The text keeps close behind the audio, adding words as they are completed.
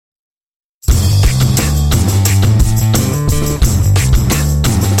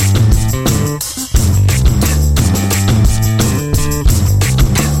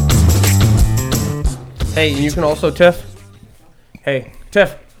Hey, and you can also, Tiff. Hey,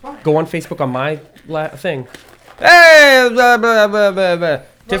 Tiff, go on Facebook on my thing. Hey, blah, blah, blah, blah, blah.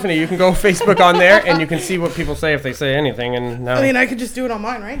 Tiffany, you can go Facebook on there, and you can see what people say if they say anything. And now, I mean, I could just do it on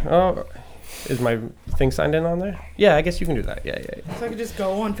mine, right? oh, is my thing signed in on there? Yeah, I guess you can do that. Yeah. So I could just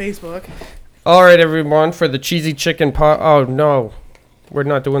go on Facebook. All right, everyone, for the cheesy chicken pot. Oh, no. We're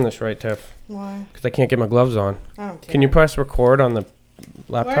not doing this right, Tiff. Why? Because I can't get my gloves on. I don't care. Can you press record on the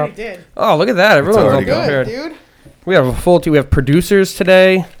Well, I laptop? already did. Oh, look at that. Everyone's all already Good, prepared. dude. We have a full team. We have producers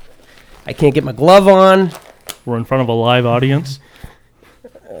today. I can't get my glove on. We're in front of a live audience.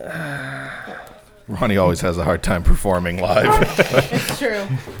 Ronnie always has a hard time performing live. It's true.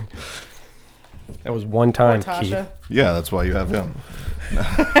 That was one time, Poor Keith. Tasha. Yeah, that's why you have him.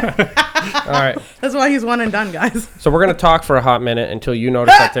 All right. That's why he's one and done, guys. So we're going to talk for a hot minute until you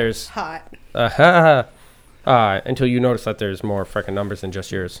notice that there's... Hot. until you notice that there's more freaking numbers than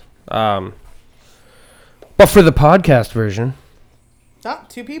just yours. But for the podcast version, Oh,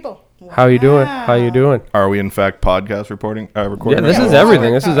 2 people. how you doing? How you doing? Are we in fact podcast recording? Recording? Yeah, this is we're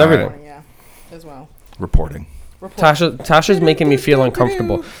everything. This is recording, everything. Yeah, as well. Reporting. Tasha's making me feel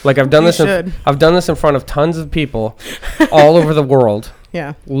uncomfortable. Like I've done You this. I've done this in front of tons of people, all over the world.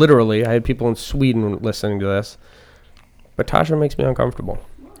 Yeah. Literally, I had people in Sweden listening to this. But Tasha makes me uncomfortable.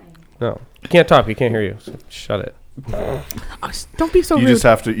 No, you can't talk. You can't hear you. So shut it. Don't be so You rude.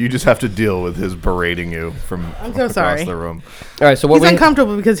 just have to deal with his berating you from I'm so across sorry. the room. All right. So what He's we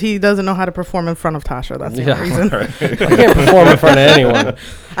uncomfortable because he doesn't know how to perform in front of Tasha. That's the only reason. I can't perform in front of anyone.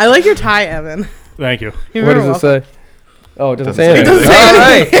 I like your tie, Evan. Thank you. You're What very does it welcome. say? Oh, it doesn't Doesn't say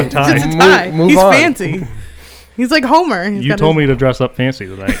say anything. anything. All right. It's just a tie. Move He's on. fancy. He's like Homer. He's You got told me to dress up fancy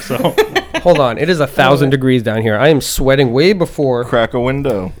today, so Hold on. It is 1,000 degrees down here. I am sweating way before. Crack a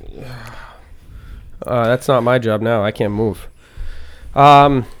window. That's not my job now. I can't move.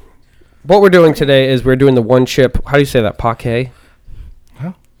 What we're doing today is we're doing the one chip. How do you say that? Pocky?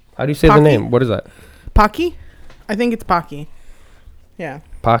 Huh? How do you say Pocky? the name? What is that? Pocky? I think it's Pocky. Yeah.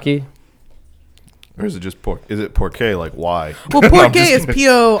 Pocky? Or is it just pork? Is it porque like why? Well, No, I'm Porque just is kidding.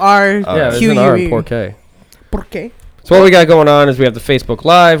 P-O-R-Q-U-E. Yeah, there's an R in Porky. Porque. So what we got going on is we have the Facebook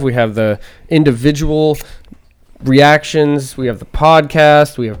Live, we have the individual reactions, we have the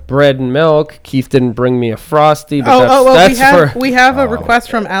podcast, we have bread and milk. Keith didn't bring me a Frosty, but that's we have a request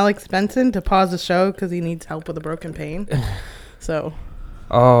from Alex Benson to pause the show because he needs help with a broken pane. So.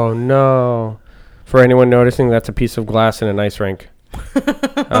 Oh, no. For anyone noticing, that's a piece of glass in an ice rink.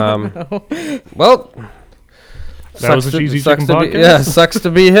 Well... that was a cheesy chicken podcast. Yeah, sucks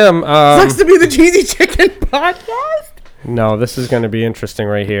to be him. Sucks to be the Cheesy Chicken podcast. No, this is going to be interesting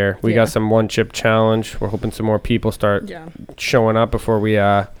right here. We got some one chip challenge. We're hoping some more people start showing up before we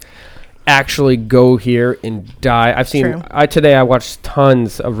actually go here and die. I've seen today I watched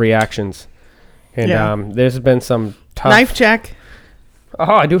tons of reactions. And there's been some tough Knife check. Oh,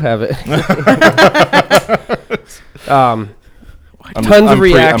 I do have it. I'm tons of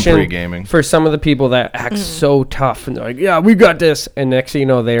reaction pre-gaming. for some of the people that act so tough and they're like, yeah, we got this. And next thing you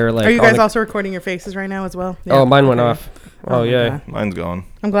know, they're like, are you guys also recording your faces right now as well? Oh, mine went off. Oh, yeah. Okay. Mine's gone.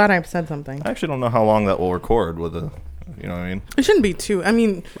 I'm glad I said something. I actually don't know how long that will record with a, you know what I mean? It shouldn't be too. I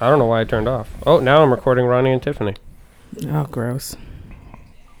mean, I don't know why I turned off. Oh, now I'm recording Ronnie and Tiffany. oh, gross.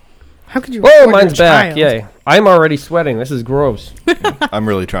 How could you? Whoa, record mine's your back. child? Yay. I'm already sweating. This is gross. I'm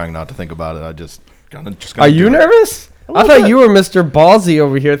really trying not to think about it. I just gonna Are you do it. nervous? I thought you were Mr. Ballsy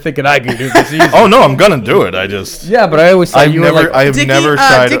over here thinking I can do this easy. Oh no, I'm gonna do it. I just Yeah, but I always thought I've you never were like... I have Dickie, never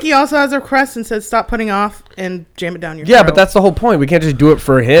tried. Dickie also has a request and says stop putting off and jam it down your Yeah, throat. but that's the whole point. We can't just do it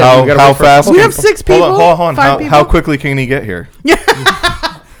for him. How We gotta how wait for fast? We people. have 6 people. Hold on. 5 people. How quickly can he get here?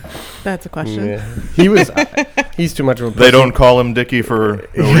 That's a question. Yeah. He was... he's too much of a They pussy. don't call him Dickie for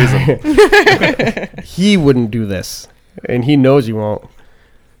no reason. He wouldn't do this. And he knows he won't.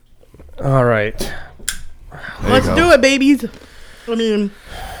 All right. There Let's you go. do it, babies. I mean,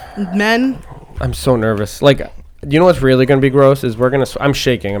 men. I'm so nervous. Like, you know what's really going to be gross is we're going to... I'm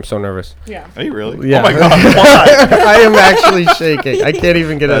shaking. I'm so nervous. Yeah. Are you really? Yeah. Oh my god! Why? I am actually shaking. I can't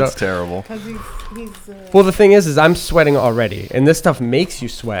even get it That's out. terrible. Because he's Well, the thing is I'm sweating already. And this stuff makes you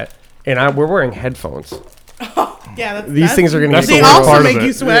sweat. And we're wearing headphones. yeah. These things are going to That's get They the worst also part of make it.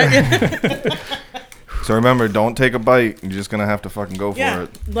 you sweat. So remember, don't take a bite. You're just gonna have to fucking go for Yeah. it.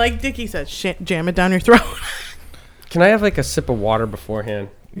 Like Dickie said, jam it down your throat. Can I have like a sip of water beforehand?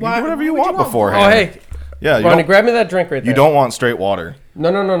 You can do whatever you want Oh, beforehand. hey. Yeah, you Ronnie, don't, grab me that drink right there. you don't want straight water.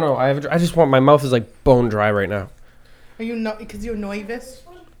 No. I just want... My mouth is like bone dry right now. Are you because you're Noivus?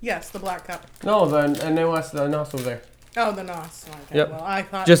 Yes, the black cup. No, the NOS over there. Oh, the NOS. Okay, Yep. well, I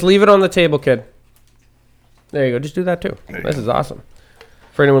thought. Just leave it on the table, kid. There you go. Just do that too. There you This go. is awesome.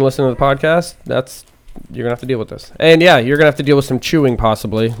 For anyone listening to the podcast, that's you're gonna have to deal with this. And yeah, you're gonna have to deal with some chewing,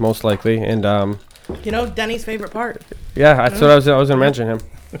 possibly, most likely. And Denny's favorite part. Yeah, that's what I was gonna mention him.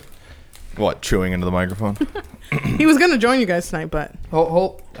 What, chewing into the microphone? He was gonna join you guys tonight, but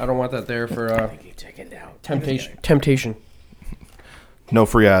Hold. I don't want that there for temptation. No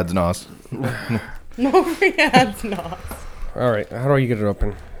free ads, Nos. no free ads, no. All right, how do I get it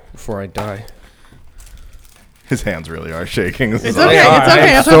open before I die? His hands really are shaking. It's okay.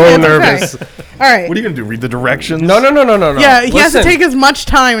 I'm so nervous. Okay. All right. What are you gonna do? Read the directions? No. Yeah, he has to take as much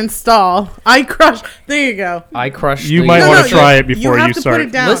time and stall. I crush. There you go. I crushed. You might want to try it before you start. Put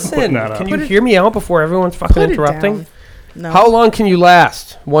it down. Listen, can you hear me out before everyone's fucking interrupting? No. How long can you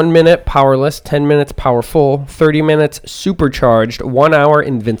last? 1 minute powerless, 10 minutes powerful, 30 minutes supercharged, 1 hour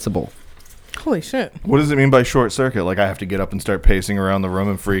invincible. Holy shit. What does it mean by short circuit? Like I have to get up and start pacing around the room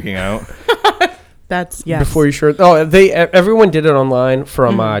and freaking out? That's yes. Before you everyone did it online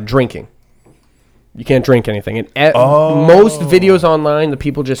from drinking. You can't drink anything. And most videos online, the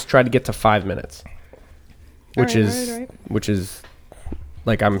people just try to get to 5 minutes, which is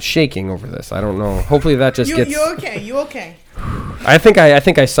like I'm shaking over this. I don't know. Hopefully that just gets. You okay? You okay? I think I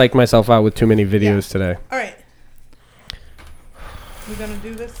psyched myself out with too many videos today. All right. We gonna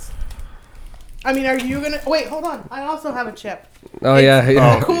do this? I mean, are you gonna wait? Hold on. I also have a chip. Oh yeah.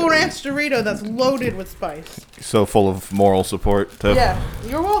 A Cool Ranch Dorito that's loaded with spice. So full of moral support. Yeah,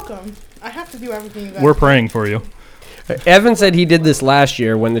 you're welcome. I have to do everything you guys. We're praying for you. Evan said he did this last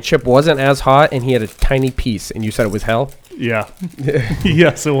year when the chip wasn't as hot and he had a tiny piece, and you said it was hell. Yeah.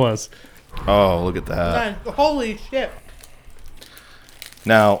 Yes, it was. Oh, look at that. Holy shit!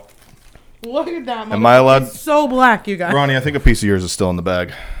 Now, look at that. Am I allowed? It's so black, you guys. Ronnie, I think a piece of yours is still in the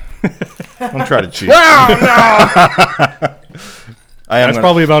bag. I'm trying to cheat. That's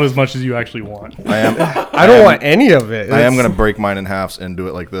probably about as much as you actually want. I don't want any of it. I am going to break mine in halves and do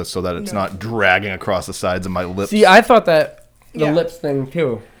it like this so that it's not dragging across the sides of my lips. See, I thought that the lips thing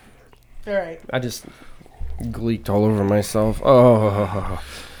too. All right. I just gleeked all over myself. Oh.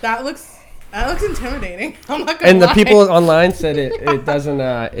 That looks intimidating. I'm not gonna And lie. the people online said it doesn't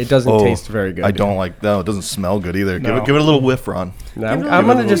taste very good. I don't like. No, it doesn't smell good either. No. Give it a little whiff, Ron. No, I'm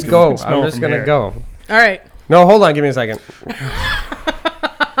gonna just go. I'm just gonna go. All right. No, hold on. Give me a second.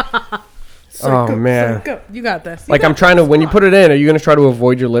 Man. Go. You got this. I'm trying to. When you put it in, are you gonna try to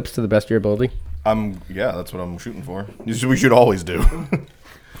avoid your lips to the best of your ability? Yeah, that's what I'm shooting for. We should always do.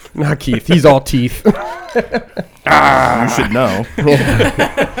 Not Keith. He's all teeth. You should know.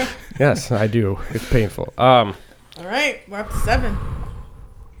 Yes, I do. It's painful. All right, we're up to 7.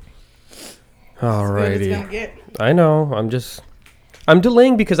 Alrighty. It's gonna get. I know. I'm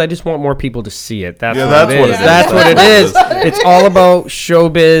delaying because I just want more people to see it. That's what it is. That's what it is. It's all about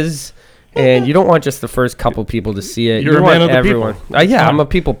showbiz, and you don't want just the first couple people to see it. You're you a want man of the everyone. people. I'm a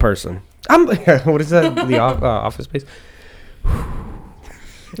people person. What is that? The Office Space.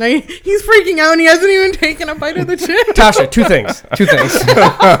 No, he's freaking out and he hasn't even taken a bite of the chip. Tasha, two things.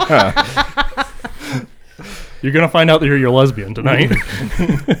 You're going to find out that you're a lesbian tonight.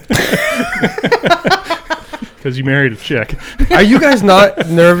 Because you married a chick. Are you guys not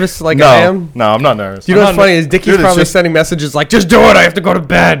nervous like I am? No, I'm not nervous. You know what's funny is Dickie's probably sending messages like, just do it, I have to go to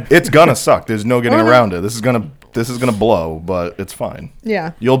bed. It's gonna suck. There's no getting around it. This is gonna blow, but it's fine.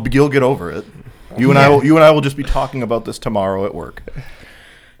 Yeah. You'll get over it. You and I will just be talking about this tomorrow at work.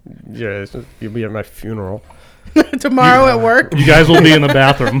 Yeah, you'll be at my funeral. Tomorrow at work. You guys will be in the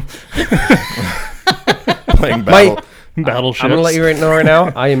bathroom. Playing battleships. I'm gonna let you know right now.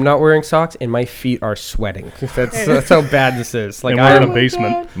 I am not wearing socks, and my feet are sweating. That's how bad this is. Like, and we're in a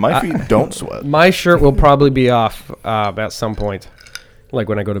basement. My feet don't sweat. My shirt will probably be off at some point, like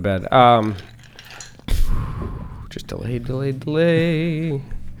when I go to bed. Just delay.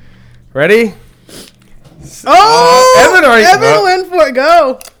 Ready? Oh, Evan went for it.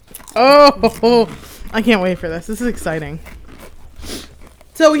 Go. Oh, I can't wait for this. This is exciting.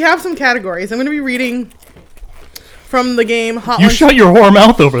 So we have some categories. I'm going to be reading from the game Hot You shut your whore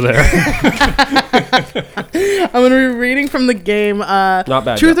mouth over there. I'm going to be reading from the game Not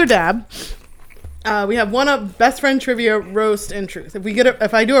bad, Truth or Dab. We have one up, best friend trivia, roast, and truth.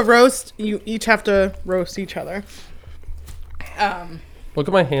 If I do a roast, you each have to roast each other. Look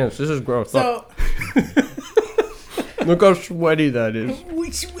at my hands. This is gross. So Look how sweaty that is.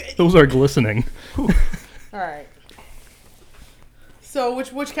 Those are glistening. All right. So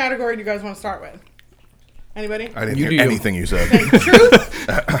which category do you guys want to start with? Anybody? I didn't hear anything you said. Okay,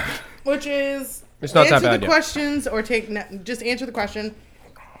 truth, which is it's not that bad answer the questions or just answer the question.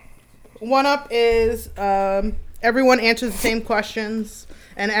 One up is everyone answers the same questions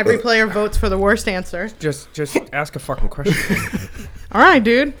and every player votes for the worst answer. Just ask a fucking question. All right,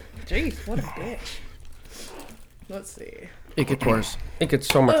 dude. Jeez, what a bitch. Let's see. It gets worse. It gets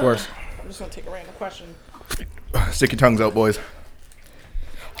so much worse. I'm just gonna take a random question. Stick your tongues out, boys.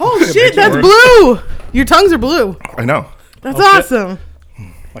 Oh shit, that's blue. Your tongues are blue. I know. That's awesome.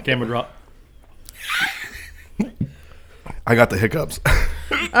 My camera dropped. I got the hiccups.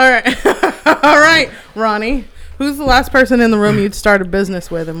 All right. All right, Ronnie. Who's the last person in the room you'd start a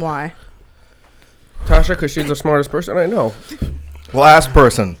business with and why? Tasha, because she's the smartest person I know. Last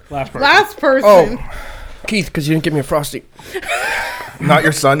person. Last person. Oh, Keith, because you didn't give me a Frosty. Not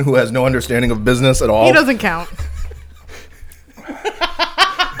your son who has no understanding of business at all. He doesn't count.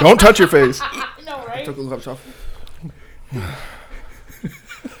 Don't touch your face. No, right? Took the gloves off.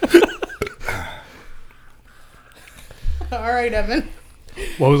 All right, Evan.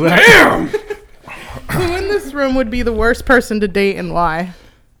 What was that? Damn! Who in this room would be the worst person to date and why?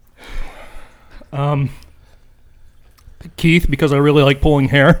 Keith, because I really like pulling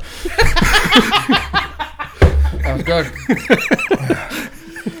hair. That was good.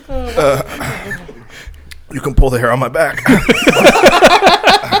 You can pull the hair on my back.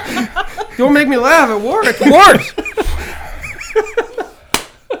 Don't make me laugh. It works. It works.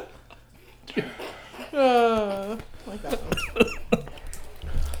 Like that one.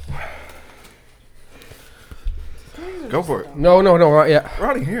 Go for it. No. Yeah.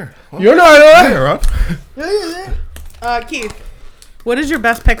 Ronnie, here. You're not Here, Ron. Keith, what is your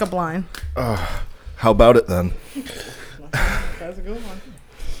best pickup line? How about it then? That's a good one.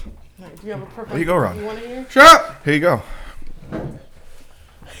 Right, do you have a perfect? There you go, Ron. You want to hear? Shut up. Here you go.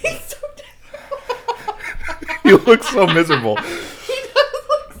 He's so You look so miserable. He does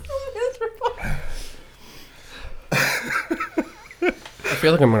look so miserable. I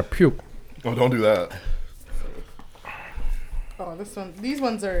feel like I'm going to puke. Oh, don't do that. Oh, this one. These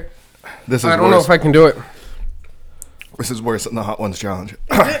ones are. This is I don't know worse. if I can do it. This is worse than the Hot Ones challenge.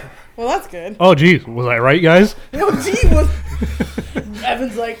 Well, that's good. Oh, geez. Was I right, guys? No, gee, was.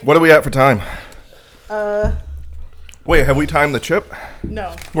 Evan's like. What are we at for time? Uh, Wait, have we timed the chip?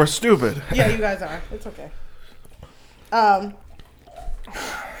 no. We're stupid. Yeah, you guys are. It's okay. All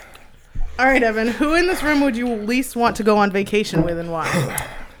right, Evan. Who in this room would you least want to go on vacation with and why?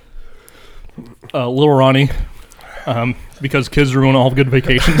 Little Ronnie. Because kids ruin all good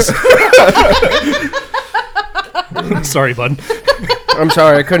vacations. Sorry, bud. I'm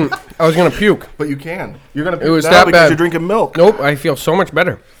sorry. I couldn't. I was going to puke. But you can. You're gonna. It was now that because bad. You're drinking milk. Nope. I feel so much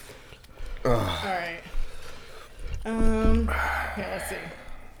better. All right. Yeah, let's see.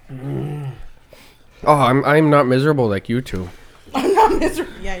 Oh, I'm not miserable like you two. I'm not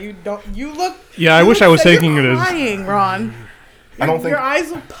miserable. Yeah, you don't. You look. Yeah, I wish I was taking it as. Crying, Ron. I don't think. Your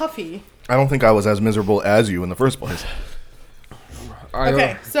eyes look puffy. I don't think I was as miserable as you in the first place.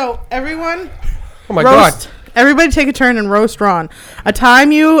 Okay, so everyone, Oh my roast. God. Everybody take a turn and roast Ron. A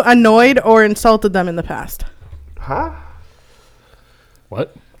time you annoyed or insulted them in the past. Huh?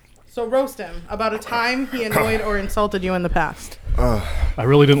 What? So roast him about a time he annoyed or insulted you in the past. I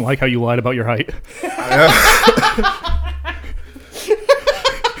really didn't like how you lied about your height.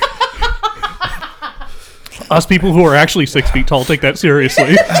 Us people who are actually 6 feet tall take that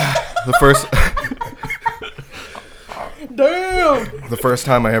seriously. The first. Damn. The first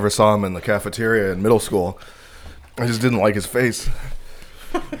time I ever saw him in the cafeteria in middle school, I just didn't like his face.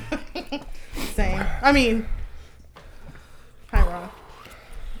 Same. I mean, hi, Ron.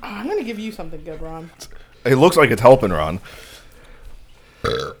 Oh, I'm gonna give you something good, Ron. It looks like it's helping, Ron.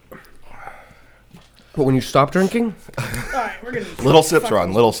 But when you stop drinking, All right, we're gonna do Little sips,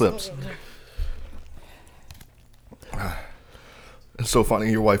 Ron. Little sips. It's so funny.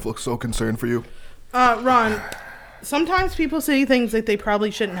 Your wife looks so concerned for you. Ron. Sometimes people say things that they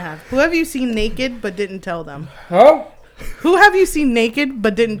probably shouldn't have. Who have you seen naked but didn't tell them? huh? Who have you seen naked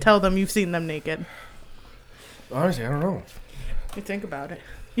but didn't tell them you've seen them naked? Honestly, I don't know. You think about it.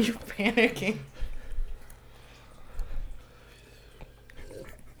 You're panicking.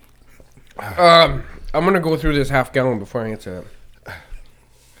 I'm gonna go through this half gallon before I answer it.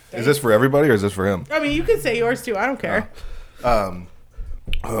 Is this for everybody or is this for him? I mean, you can say yours too. I don't care.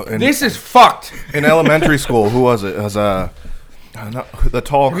 This is fucked. In elementary school, who was it? It was the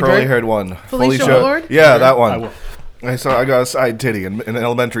tall, curly-haired one. Felicia Willard? Yeah, that I one. will. I got a side titty in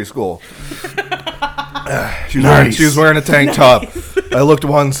elementary school. She was wearing a tank top. I looked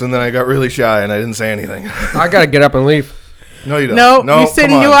once and then I got really shy and I didn't say anything. I gotta get up and leave. No, you don't. No, you're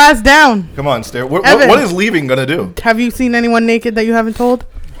sitting come your on. ass down. Come on, stare. Evan. What is leaving gonna do? Have you seen anyone naked that you haven't told?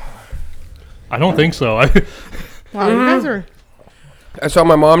 I don't think so. Wow, you guys are. I saw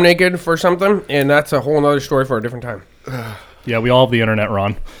my mom naked for something, and that's a whole other story for a different time. Yeah, we all have the internet,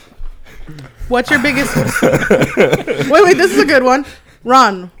 Ron. What's your biggest? wait, this is a good one.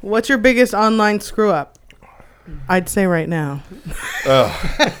 Ron, what's your biggest online screw up? I'd say right now.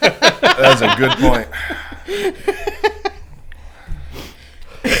 Oh, that's a good point.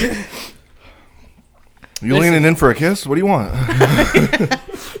 You leaning in for a kiss? What do you want?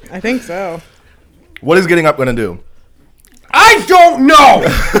 I think so. What is getting up going to do? I don't know.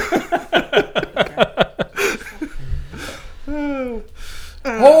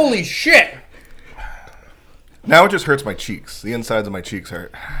 Holy shit. Now it just hurts my cheeks. The insides of my cheeks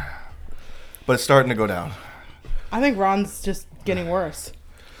hurt. But it's starting to go down. I think Ron's just getting worse.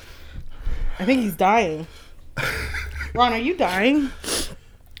 I think he's dying. Ron, are you dying?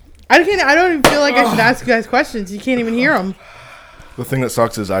 I don't even feel like I should ask you guys questions. You can't even hear them. The thing that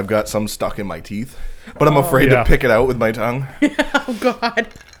sucks is I've got some stuck in my teeth, but I'm afraid to pick it out with my tongue. Oh, God.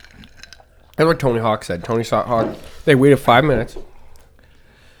 That's what Tony Hawk said. Tony Hawk, they waited 5 minutes.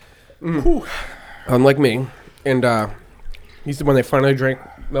 Unlike me. And he said when they finally drank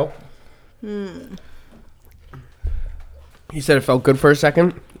milk, he said it felt good for a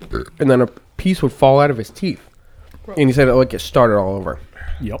second, and then a piece would fall out of his teeth. And he said it like it started all over.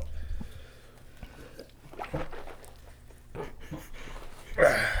 Yep.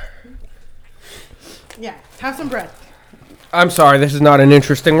 Yeah, have some bread. I'm sorry, this is not an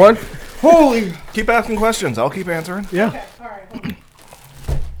interesting one. Holy. Keep asking questions. I'll keep answering. Yeah. Okay, all right. Hold on.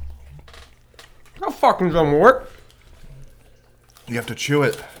 How fucking gonna work? You have to chew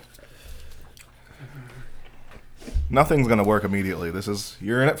it. Nothing's going to work immediately.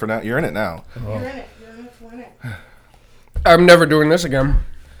 You're in it for now. You're in it now. You're in it. You're in it. We're in it. I'm never doing this again.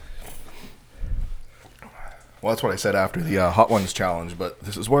 Well, that's what I said after the Hot Ones challenge, but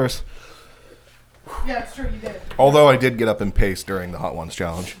this is worse. Yeah, it's true. You did. Although I did get up and pace during the Hot Ones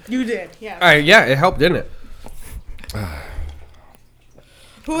challenge. You did, yeah. Yeah, it helped, didn't it?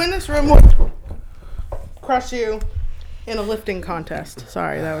 Who in this room would crush you in a lifting contest?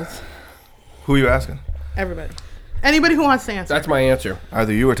 Sorry, that was Who are you asking? everybody. Anybody who wants to answer. That's my answer.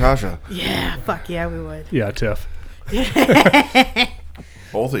 Either you or Tasha. Yeah, fuck yeah, we would. Yeah, Tiff.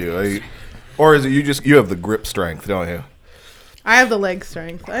 Both of you. Or is it you have the grip strength, don't you? I have the leg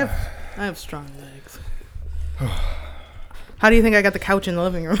strength. I have strong legs. How do you think I got the couch in the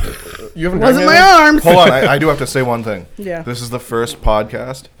living room? You haven't Wasn't done my arms. Hold on, I do have to say one thing. Yeah. This is the first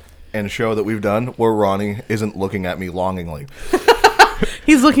podcast and show that we've done where Ronnie isn't looking at me longingly.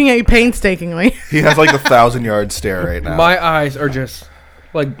 He's looking at you painstakingly. He has like the 1,000-yard stare right now. My eyes are just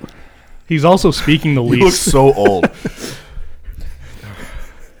like. He's also speaking the He looks least. so old.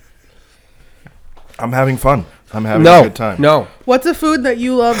 I'm having fun. I'm having a good time. No. What's a food that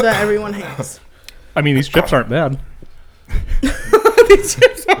you love that everyone hates? I mean, these chips aren't bad. These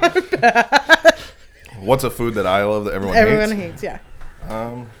chips aren't bad. What's a food that I love that everyone hates? Yeah.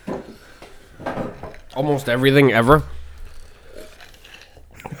 Almost everything ever.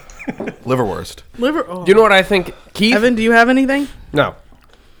 Liverwurst. Liver. Oh. Do you know what I think, Keith? Evan, do you have anything? No.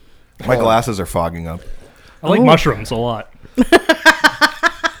 My glasses are fogging up. I like mushrooms a lot.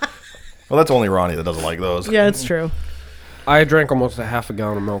 Well, that's only Ronnie that doesn't like those. Yeah, it's true. I drank almost a half a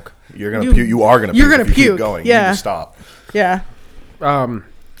gallon of milk. You're gonna puke. You are gonna. You're puke gonna if you puke. Keep going. Yeah. You need to stop. Yeah.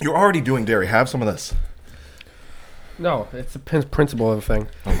 You're already doing dairy. Have some of this. No, it's the principle of the thing.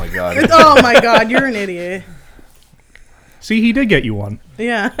 Oh my god. Oh my God, you're an idiot. See, he did get you one.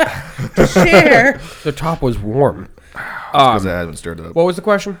 Yeah. Share. The top was warm. Because I haven't stirred it up. What was the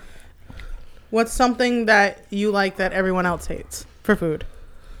question? What's something that you like that everyone else hates for food?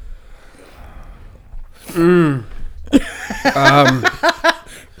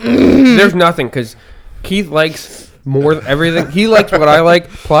 There's nothing because Keith likes more everything. He likes what I like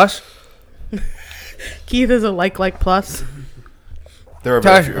plus. Keith is a like plus. There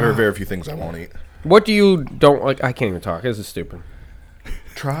are very few things I won't eat. What do you don't like? I can't even talk. This is stupid.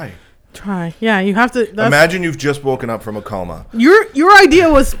 Try. Try. Yeah, you have to. Imagine you've just woken up from a coma. Your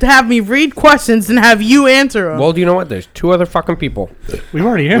idea was to have me read questions and have you answer them. Well, do you know what? There's two other fucking people. We've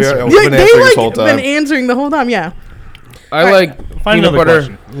already answered. We've been answering this whole been time. answering the whole time. Yeah. I like Find peanut another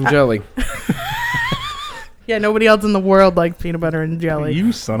butter question. and jelly. Yeah. Nobody else in the world likes peanut butter and jelly.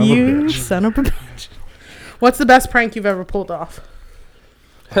 You son of a You bitch. son of a bitch. What's the best prank you've ever pulled off?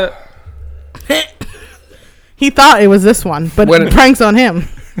 He thought it was this one, but prank's on him.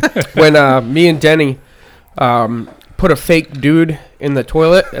 When me and Denny put a fake dude in the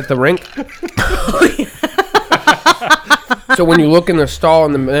toilet at the rink. So when you look in the stall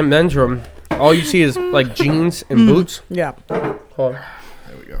in the men's room, all you see is like jeans and boots. Yeah. Hold on.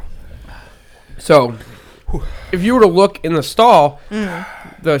 There we go. So if you were to look in the stall,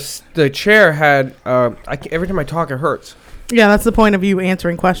 the chair had every time I talk it hurts. Yeah, that's the point of you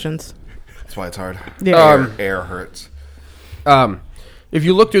answering questions. That's why it's hard. Yeah. Air hurts. If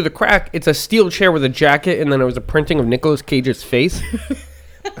you look through the crack, it's a steel chair with a jacket, and then it was a printing of Nicolas Cage's face.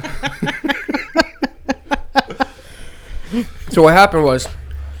 So what happened was,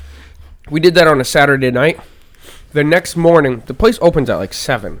 we did that on a Saturday night. The next morning, the place opens at like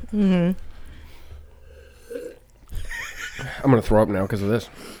 7. Mm-hmm. I'm going to throw up now because of this.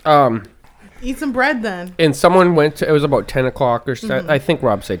 Eat some bread then. And someone went to, it was about 10 o'clock or so, I think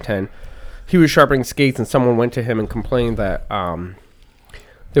Rob said 10. He was sharpening skates and someone went to him and complained that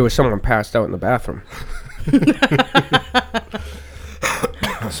there was someone passed out in the bathroom.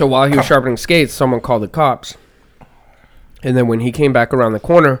 So while he was sharpening skates, someone called the cops. And then when he came back around the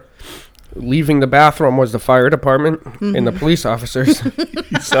corner, leaving the bathroom was the fire department and the police officers.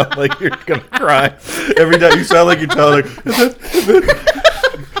 You sound like you're going to cry. Every time you sound like you're telling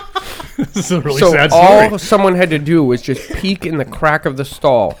This is a really sad story. All someone had to do was just peek in the crack of the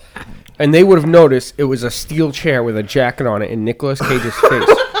stall, and they would have noticed it was a steel chair with a jacket on it in Nicolas Cage's face.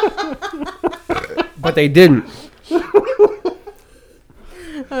 But they didn't.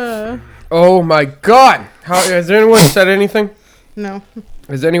 Oh my God! Has anyone said anything? No.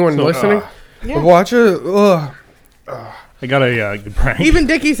 Is anyone listening? Yeah. Watch it. I got a good prank. Even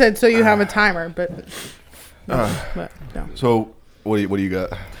Dickie said, so you have a timer, but no. So, what do you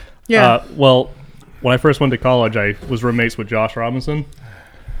got? Yeah. Well, when I first went to college, I was roommates with Josh Robinson,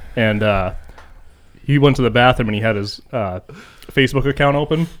 and he went to the bathroom and he had his Facebook account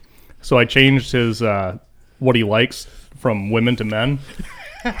open. So I changed his what he likes from women to men,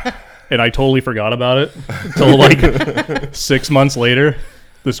 and I totally forgot about it until like 6 months later.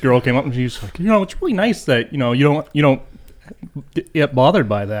 This girl came up and she's like, it's really nice that you don't get bothered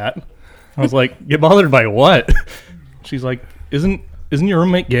by that. I was like, get bothered by what? She's like, isn't your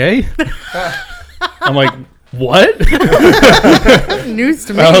roommate gay? I'm like, what? News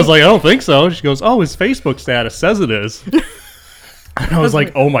to me. I was like, I don't think so. She goes, oh, his Facebook status says it is. And I was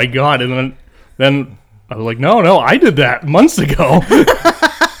like, oh my God. And then I was like, no, I did that months ago.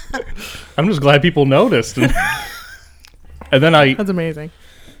 I'm just glad people noticed. And then That's amazing.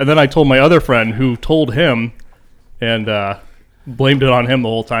 And then I told my other friend who told him and blamed it on him the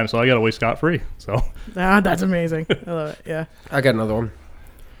whole time. So I got away scot-free. So that's amazing. I love it. Yeah. I got another one.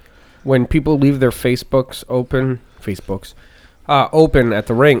 When people leave their Facebooks open at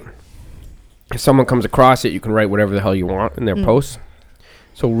the rink, if someone comes across it, you can write whatever the hell you want in their posts.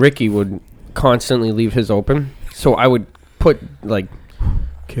 So Ricky would constantly leave his open. So I would put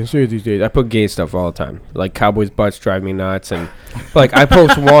can't say it these days. I put gay stuff all the time. Like Cowboys' butts drive me nuts, and I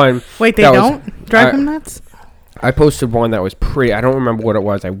post one. Wait, they don't drive him nuts? I posted one that was pretty. I don't remember what it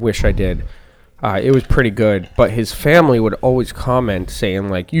was. I wish I did. It was pretty good, but his family would always comment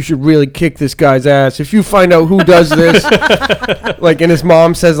saying you should really kick this guy's ass if you find out who does this. And his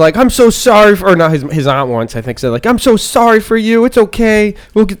mom says I'm so sorry or not. His aunt once I think said I'm so sorry for you. It's okay.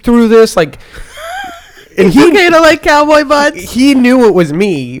 We'll get through this. And it's okay to like cowboy butts. He knew it was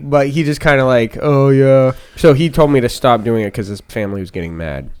me, but he just kind of oh yeah. So he told me to stop doing it because his family was getting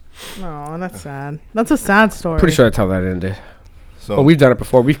mad. Oh, that's sad. That's a sad story. Pretty sure that's how that ended. But we've done it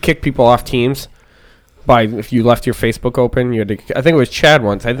before. We've kicked people off teams by if you left your Facebook open. You had to, I think it was Chad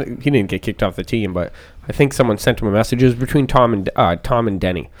once. I think he didn't get kicked off the team, but I think someone sent him a message. It was between Tom and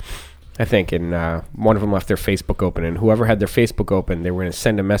Denny, I think, and one of them left their Facebook open, and whoever had their Facebook open, they were going to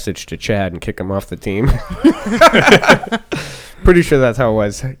send a message to Chad and kick him off the team. Pretty sure that's how it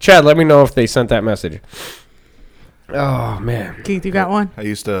was. Chad, let me know if they sent that message. Oh man, Keith, you got one? I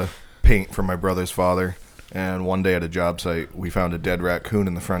used to paint for my brother's father. And one day at a job site, we found a dead raccoon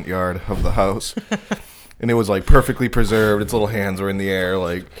in the front yard of the house. And it was perfectly preserved. Its little hands were in the air.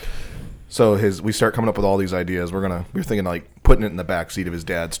 So we start coming up with all these ideas. We were thinking putting it in the back seat of his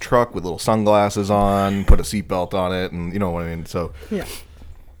dad's truck with little sunglasses on, put a seatbelt on it, and you know what I mean. So yeah.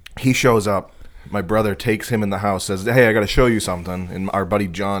 He shows up. My brother takes him in the house, says, hey, I got to show you something. And our buddy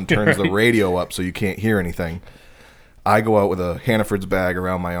John turns the radio up so you can't hear anything. I go out with a Hannaford's bag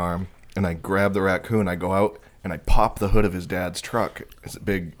around my arm. And I grab the raccoon, I go out, and I pop the hood of his dad's truck. It's a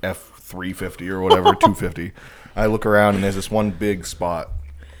big F-350 or whatever, 250. I look around, and there's this one big spot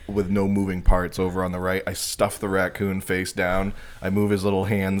with no moving parts over on the right. I stuff the raccoon face down. I move his little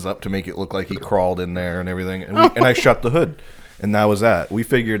hands up to make it look like he crawled in there and everything. And I shut the hood. And that was that. We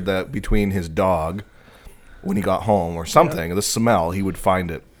figured that between his dog, when he got home, or something, the smell, he would find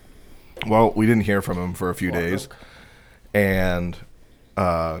it. Well, we didn't hear from him for a few days. And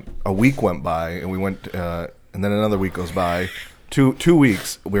a week went by, and we went, and then another week goes by. 2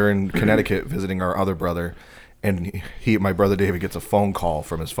 weeks, we're in Connecticut visiting our other brother, And my brother David gets a phone call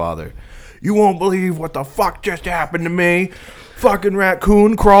from his father. You won't believe what the fuck just happened to me. Fucking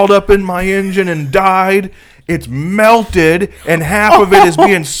raccoon crawled up in my engine and died. It's melted, and half of it is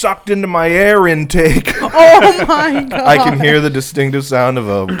being sucked into my air intake. Oh, my God. I can hear the distinctive sound of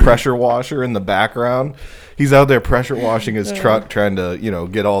a pressure washer in the background. He's out there pressure washing his truck, trying to,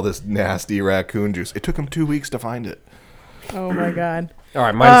 get all this nasty raccoon juice. It took him 2 weeks to find it. Oh, my God. All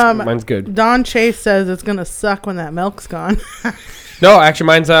right, mine's good. Don Chase says it's going to suck when that milk's gone. No, actually,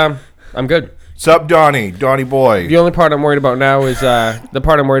 mine's, I'm good. Sup, Donnie boy. The only part I'm worried about now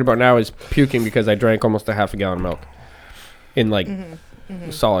is puking because I drank almost a half a gallon of milk in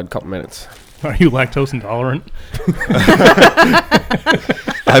a solid couple minutes. Are you lactose intolerant?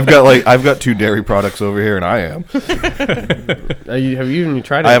 I've got 2 dairy products over here, and I am. Have you even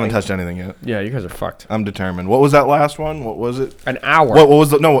tried it? I haven't touched anything yet. Yeah, you guys are fucked. I'm determined. What was that last one? What was it? An hour. What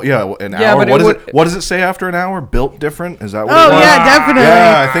was an hour? But What does it say after an hour? Built different? Is that what it Oh, was? yeah, definitely.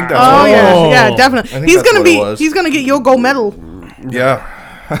 Yeah, I think that's what it yeah. was. Yeah, definitely. I think He's that's going what it to was. he's going to get your gold medal.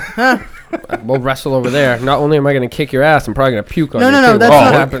 Yeah. We'll wrestle over there. Not only am I going to kick your ass, I'm probably going to puke on you. No, too. that's What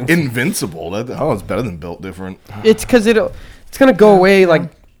not- happens. Invincible. It's better than built different. It's because it's going to go away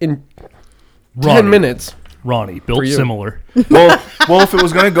in 10 minutes. Ronnie, built you. similar. Well, if it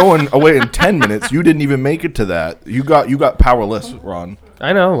was going to go away in 10 minutes, you didn't even make it to that. You got powerless, Ron.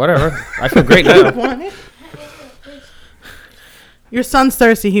 I know, whatever. I feel great now. Your son's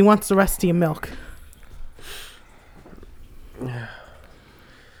thirsty. He wants the rest of your milk.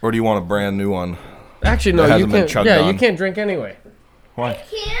 Or do you want a brand new one? Actually, no, That you hasn't been can't. chugged Yeah, on. you can't drink anyway. Why?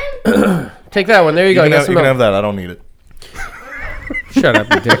 Take that one. There you go. You You got can some have milk. that. I don't need it. Shut up,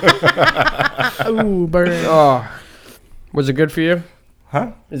 you dick. Ooh, burn. Oh, was it good for you?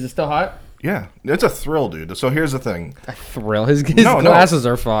 Huh? Is it still hot? Yeah. It's a thrill, dude. So here's the thing. A thrill. His No. glasses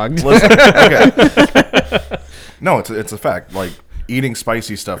are fogged. Listen, okay. No, it's a fact. Like, eating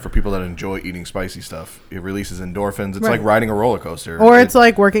spicy stuff, for people that enjoy eating spicy stuff, it releases endorphins. It's Right. like riding a roller coaster. Or it's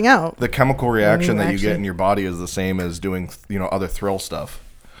like working out. the chemical reaction that you actually- get in your body is the same as doing, other thrill stuff.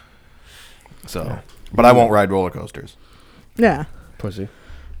 So, but I won't ride roller coasters. Yeah. Pussy.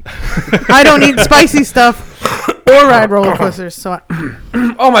 I don't eat spicy stuff or ride roller coasters. So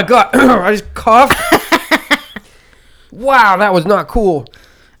Oh my god! I just coughed. Wow, that was not cool.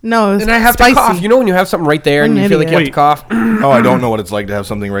 no, it's And I have spicy. to cough. You know when you have something right there and An you feel like you have to idiot. cough? Oh, I don't know what it's like to have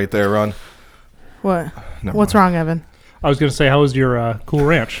something right there, Ron. What? Never What's mind. wrong, Evan? I was going to say, how was your Cool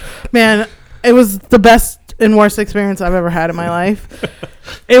Ranch? Man, it was the best and worst experience I've ever had in my life.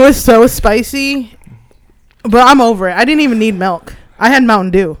 It was so spicy, but I'm over it. I didn't even need milk. I had Mountain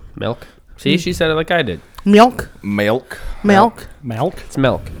Dew. Milk. See, she said it like I did. Milk. Milk. Milk? It's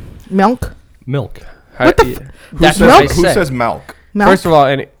milk. Milk. Milk. What the That's Who what I says, who said. says milk? Milk. First of all,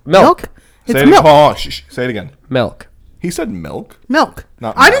 milk. It's Say it milk. again. Oh, say it again. Milk. He said milk. Milk.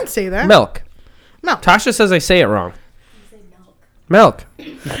 Not I milk. didn't say that. Milk. Milk. Tasha says I say it wrong. Milk.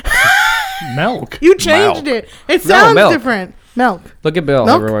 Milk. You changed Milk. it. It sounds milk. different. Milk. Look at Bill,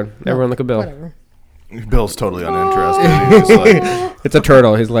 Milk? everyone. Everyone look at Bill. Whatever. Bill's totally uninterested. He's just like, It's a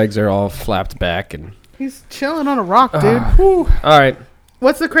turtle. His legs are all flapped back. And He's chilling on a rock, dude. all right.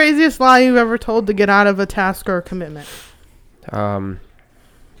 What's the craziest lie you've ever told to get out of a task or a commitment?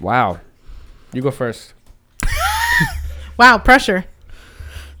 Wow. You go first. Wow, pressure.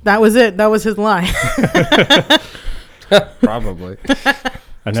 That was it. That was his lie. Probably.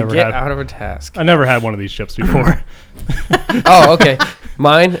 I To never get had. out of a task. I never had one of these chips before. Oh, okay.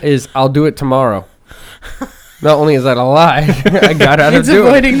 Mine is I'll do it tomorrow. Not only is that a lie, I got out It's of doing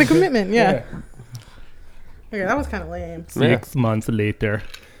avoiding the commitment. Yeah. Yeah. Okay, that was kind of lame. 6 months later.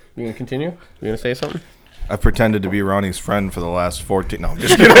 You gonna continue? You gonna say something? I've pretended to be Ronnie's friend for the last 14. No, I'm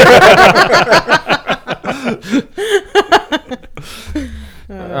just kidding.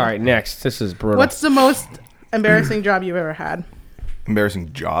 All right, next. This is brutal. What's the most embarrassing job you've ever had?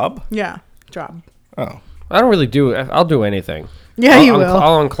 Embarrassing job? Yeah, job. Oh. I don't really do it. I'll do anything. Yeah, you will.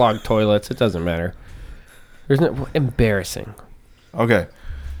 I'll unclog toilets. It doesn't matter. There's no embarrassing. Okay.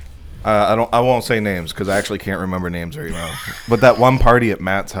 I won't say names because I actually can't remember names very well. But that one party at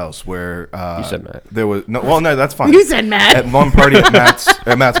Matt's house where You said Matt. there was no that's fine. You said Matt. At one party at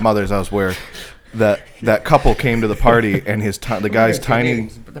Matt's mother's house where that couple came to the party and the guy's tiny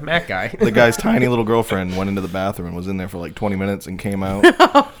The Matt guy. the guy's tiny little girlfriend went into the bathroom and was in there for like 20 minutes and came out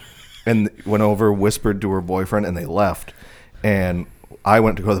and went over, whispered to her boyfriend, and they left. And I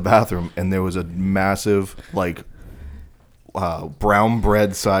went to go to the bathroom and there was a massive like brown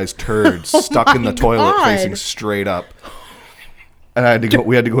bread sized turd stuck in the toilet God. facing straight up. And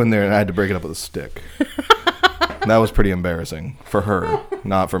we had to go in there and I had to break it up with a stick. And that was pretty embarrassing for her,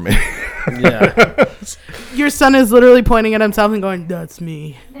 not for me. Yeah. Your son is literally pointing at himself and going, "That's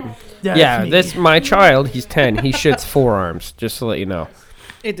me." That's Yeah, me. this my child. He's 10. He shits forearms. Just to let you know.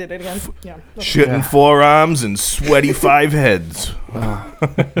 It did it again. Yeah. Shitting forearms and sweaty 5 heads.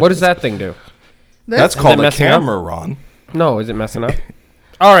 What does that thing do? That's Is called it a messing up? camera, Ron. No, is it messing up?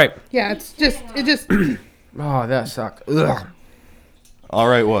 All right. Yeah, it just. Oh, that sucked. Ugh. All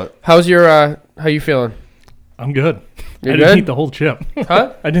right, what? How's your? How you feeling? I'm good. You're I didn't good? eat the whole chip.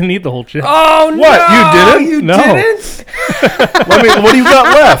 Huh? I didn't eat the whole chip. Oh What? no! You didn't? No. didn't? What do you got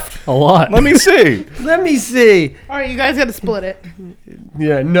left? A lot. Let me see. Let me see. All right, you guys got to split it.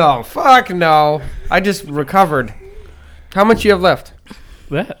 Yeah. No. Fuck no. I just recovered. How much you have left?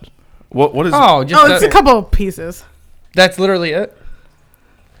 That. What is? Oh, just Oh, it's a couple of pieces. That's literally it.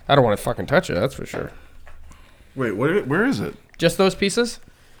 I don't want to fucking touch it. That's for sure. Wait, where is it? Just those pieces.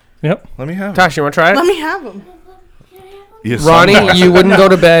 Yep. Let me have it. Tosh, you want to try Let it? me have them. Yes, Ronnie, I'm- you wouldn't go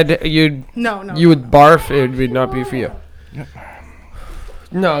to bed. You No. would barf. It would not be for you.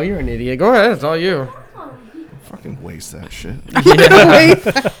 No, you're an idiot. Go ahead. It's all you. fucking waste that shit.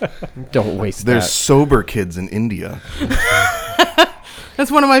 Don't waste There's that. sober kids in India.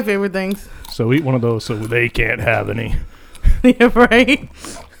 That's one of my favorite things. So eat one of those so they can't have any. Yeah, right.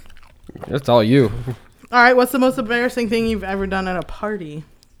 That's all you. All right, what's the most embarrassing thing you've ever done at a party?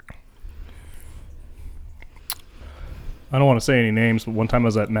 I don't want to say any names, but one time I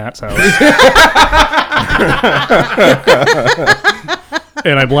was at Matt's house.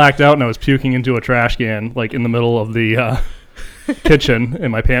 And I blacked out and I was puking into a trash can, like in the middle of the kitchen,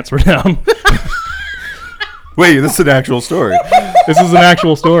 and my pants were down. Wait, this is an actual story. This is an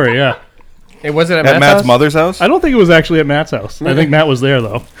actual story, yeah. It wasn't At Matt's house? mother's house? I don't think it was actually at Matt's house. I think Matt was there,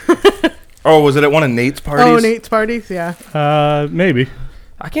 though. Oh, was it at one of Nate's parties? Oh, Nate's parties, yeah. Maybe.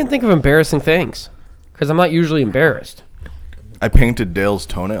 I can't think of embarrassing things because I'm not usually embarrassed. I painted Dale's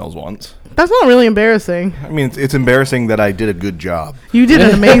toenails once. That's not really embarrassing. I mean, it's embarrassing that I did a good job. You did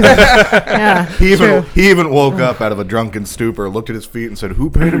an amazing. Yeah, He true. even woke up out of a drunken stupor, looked at his feet, and said, "Who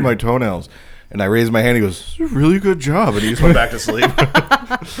painted my toenails?" And I raised my hand. He goes, "It's a really good job," and he just went back to sleep.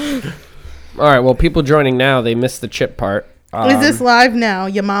 All right, well, people joining now, they missed the chip part. Is this live now?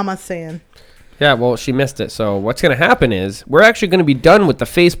 Your mama's saying. Yeah, well, she missed it. So what's going to happen is we're actually going to be done with the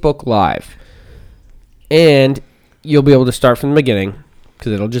Facebook Live. And you'll be able to start from the beginning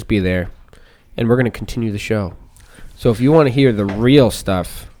because it'll just be there. And we're going to continue the show. So if you want to hear the real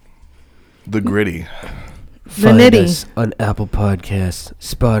stuff, The gritty. The nitty. us on Apple Podcasts,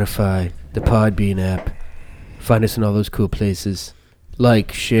 Spotify, the Podbean app. Find us in all those cool places.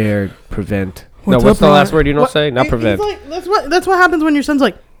 Like, share, prevent. What's what's up, the Ron? last word you don't say? Not He's prevent. like, that's what happens when your son's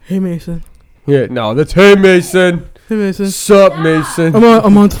like, "Hey Mason, Yeah, no, that's hey Mason. hey Mason, Sup, Mason.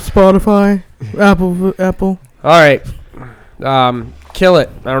 I'm on Spotify, Apple. All right. Kill it.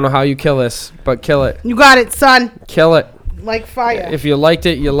 I don't know how you kill this, but kill it. You got it, son. Kill it. Like fire. If you liked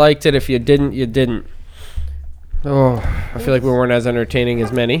it, you liked it. If you didn't, you didn't. Oh, I feel like we weren't as entertaining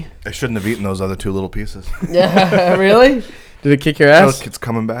as many. I shouldn't have eaten those other 2 little pieces. Yeah, really? Did it kick your ass? It's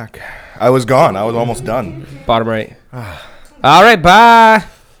coming back. I was gone. I was almost done. Bottom right. All right, bye.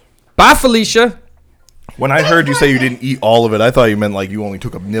 Bye, Felicia. When I heard you say you didn't eat all of it, I thought you meant like you only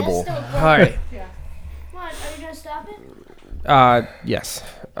took a nibble. All right. What? Are you gonna stop it? Yes.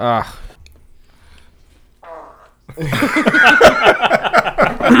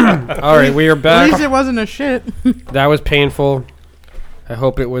 All right, we are At back. least it wasn't a shit. That was painful. I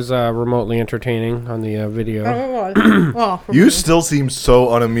hope it was remotely entertaining on the video. Oh, You still seem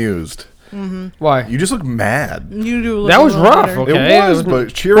so unamused. Why? You just look mad. you do. Look That a was little rough. better. Okay. It was,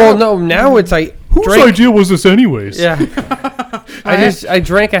 but cheer Well, up. no. Now it's like Whose drink. idea was this anyways? Yeah. I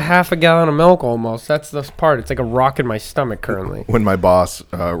drank a half a gallon of milk almost. That's the part. It's like a rock in my stomach currently. When my boss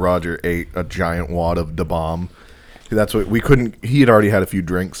Roger ate a giant wad of Da Bomb, that's what we couldn't. He had already had a few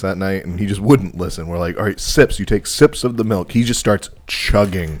drinks that night, and he just wouldn't listen. We're like, "All right, sips. You take sips of the milk." He just starts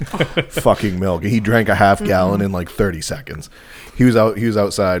chugging fucking milk. He drank a half gallon in like 30 seconds. He was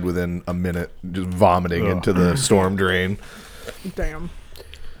outside within a minute, just vomiting into the storm drain. Damn.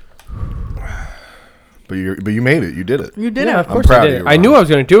 But you made it. You did it. You did Yeah, it. of course proud I of did. you, I knew Ron. I was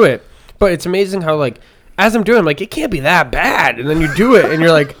going to do it, but it's amazing how like as I'm doing, I'm like, it can't be that bad, and then you do it, and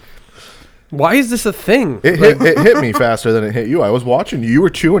you're like, why is this a thing? It hit me faster than it hit you. I was watching you. You were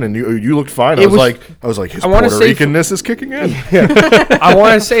chewing, and you looked fine. I It was like, his I wanna Puerto say Ricanness is kicking in. I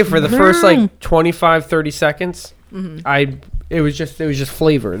want to say for the first like 25, 30 seconds, it was just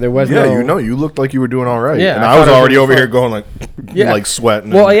flavor. There was Yeah, no. you looked like you were doing all right. Yeah, and I I was thought it was already gonna over be here fun. going like, Yeah. like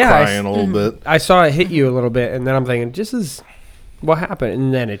sweating Well, and yeah, I crying a little bit. I saw it hit you a little bit, and then I'm thinking, this is what happened,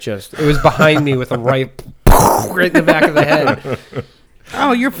 and then it was behind me with a right in the back of the head.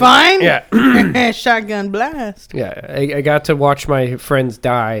 Oh, you're fine? Yeah. Shotgun blast. Yeah, I got to watch my friends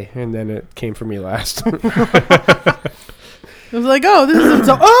die, and then it came for me last. It was like, oh, this is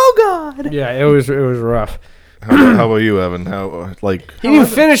so. Oh God. Yeah, it was rough. How about you, Evan? He didn't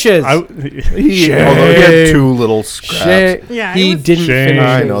finish his. Although he had 2 little scraps. Yeah, he didn't finish.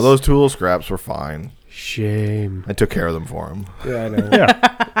 I know those 2 little scraps were fine. Shame. I took care of them for him. Yeah, I know.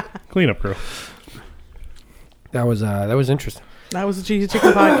 Yeah. Cleanup crew. That was interesting. That was the Cheesy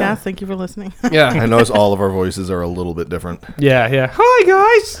Chicken Podcast. Thank you for listening. Yeah. I notice all of our voices are a little bit different. Yeah. Hi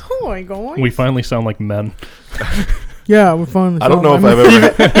guys. Oh my God. We finally sound like men. Yeah, we're finally. I don't know if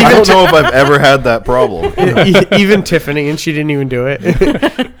I've ever had that problem. Even Tiffany, and she didn't even do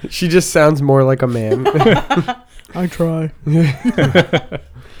it. She just sounds more like a man. I try.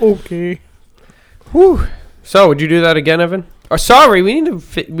 Okay. Whew. So, would you do that again, Evan? Oh, sorry, we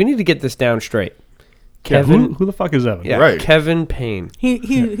need to get this down straight. Kevin, who the fuck is Evan? Yeah, Right. Kevin Payne.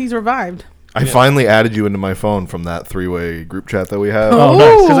 He's revived. I finally added you into my phone from that 3-way group chat that we have. Oh,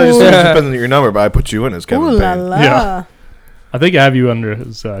 nice. Because I just put in your number, but I put you in as Kevin Ooh la Payne. la. Yeah. I think I have you under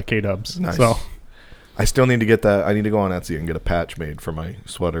his K-Dubs. Nice. So I still need to get that. I need to go on Etsy and get a patch made for my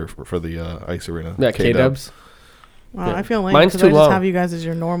sweater for the Ice Arena. Yeah, K-Dubs. Wow, Yeah. I feel lame Mine's because too I just long. have you guys as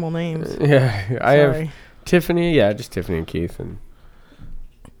your normal names. Yeah, I Sorry. have Tiffany. Yeah, just Tiffany and Keith and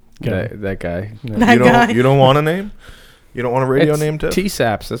Okay. that guy. That guy. You don't want a name? You don't want a radio It's name, Tiff?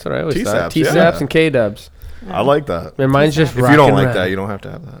 T-Saps. That's what I always thought. T-Saps, yeah. T-Saps and K-Dubs. Yeah. I like that. And mine's just If you don't rockin' like rad. that, you don't have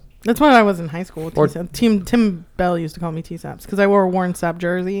to have that. That's when I was in high school. Or- Tim Bell used to call me T-Saps because I wore a Warren Sapp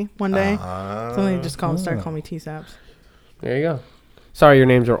jersey one day. So they just started calling me T-Saps. There you go. Sorry, your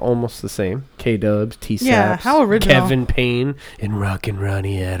names are almost the same. K-Dubs, T-Saps. Yeah, how original. Kevin Payne and Rockin'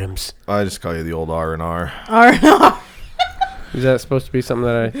 Ronnie Adams. I just call you the old R&R. Is that supposed to be something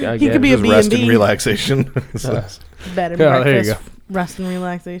that I He get? could be a Just rest B&B. and relaxation. Bed and Oh, there you breakfast, rest and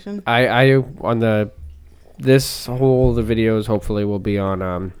relaxation. I on the the videos hopefully will be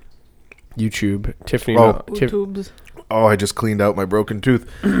on YouTube. Tiffany, YouTubes. Oh, I just cleaned out my broken tooth.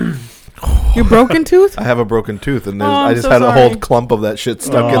 Your broken tooth? I have a broken tooth, and I'm I just so had a whole sorry. clump of that shit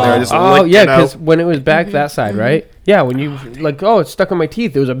stuck in there. I just Oh licked yeah, it out. because when it was back that side, right? Yeah, when you it's stuck on my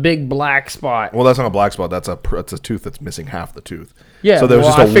teeth. There was a big black spot. Well, that's not a black spot. That's a tooth that's missing half the tooth. Yeah, So there was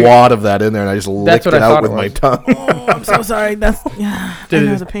well, just a wad of that in there, and I just licked what it I out thought with it my was. tongue. Oh, I'm so sorry. That's I Did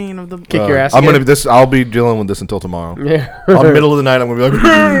know it the pain of the kick your ass? I'm again? gonna I'll be dealing with this until tomorrow. Yeah. On the middle of the night, I'm gonna be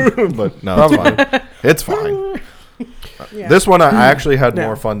like, but no, it's fine. It's fine. Yeah. This one, I actually had Yeah.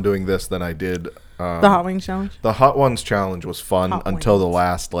 more fun doing this than I did. The Hot Wings Challenge? The Hot Ones challenge was fun Hot until the Wings.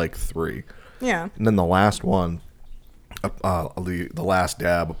 last 3, Yeah. and then the last one, the last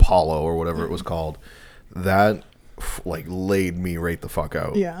dab, Apollo or whatever it was called, that laid me right the fuck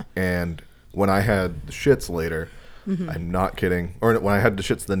out. Yeah. And when I had the shits later, I'm not kidding, or when I had the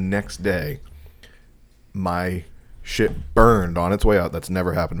shits the next day, my shit burned on its way out. That's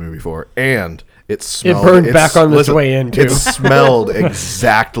never happened to me before, and it smelled. burned back on its way in, too. It smelled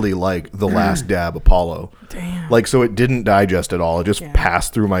exactly like the last dab Apollo. Damn. So it didn't digest at all. It just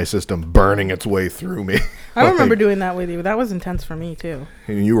passed through my system, burning its way through me. I remember doing that with you. That was intense for me, too.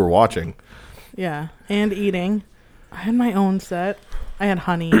 And you were watching. Yeah. And eating. I had my own set. I had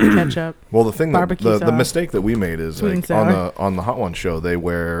honey, ketchup. Well, the thing Barbecue the sauce. mistake that we made is Sweet and like sour. on the Hot One show they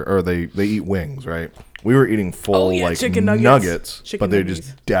eat wings, right? We were eating full chicken nuggets, nuggets. Chicken but they're nuggies.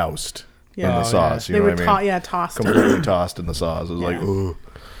 just doused in Yeah. the sauce. They You know were what I mean? tossed. Completely tossed in the sauce. It was like, ooh.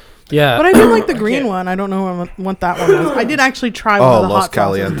 Yeah. But I did like the green one. I don't know what that one was. I did actually try one Oh, of the Los hot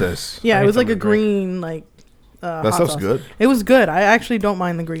sauces. Calientes. Yeah, I it was hate like a them, they're great. green That hot stuff's sauce. good. It was good. I actually don't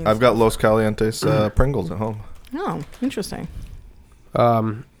mind the greens. I've got Los Calientes Pringles at home. Oh, interesting.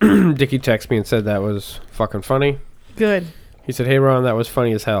 Dickie texted me and said that was fucking funny. Good. He said, "Hey Ron, that was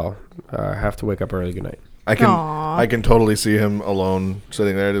funny as hell. I have to wake up early. Good night." Aw. I can totally see him alone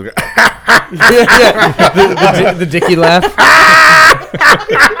sitting there. Just go, The Dickie laugh.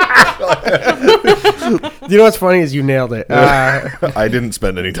 You know what's funny is you nailed it. I didn't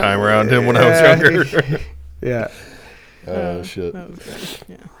spend any time around him when I was younger. Yeah. Oh shit! That was good.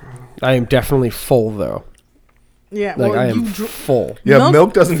 Yeah. I am definitely full though. Yeah. Like well, I am you full. Yeah,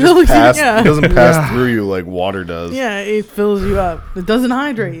 milk doesn't fills you- just pass. yeah. It doesn't pass through you like water does. Yeah, it fills you up. It doesn't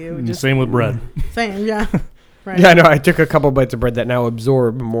hydrate you. It just Same with bread. same. Yeah. Right. Yeah, I know. I took a couple bites of bread that now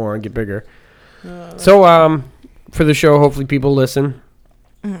absorb more and get bigger. So, for the show, hopefully people listen.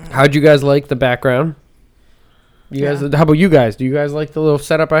 How'd you guys like the background? You guys? How about you guys? Do you guys like the little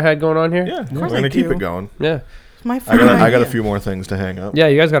setup I had going on here? Yeah, we're course gonna I keep do. it going. Yeah. It's my I favorite. got a idea. few more things to hang up. Yeah,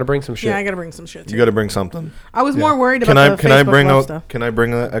 you guys got to bring some shit. Yeah, I gotta bring some shit. Too. You got to bring something. I was more worried about Can I the can I Facebook bring Love out stuff. Can I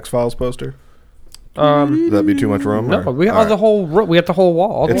bring the X-Files poster? Would that be too much room? No, we got the whole we got the whole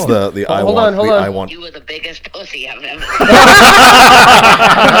wall. It's the I hold want. On. I want. You were the biggest pussy I've ever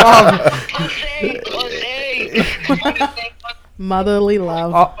Pussy. Motherly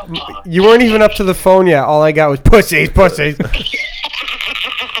love. You weren't even up to the phone yet. All I got was pussies.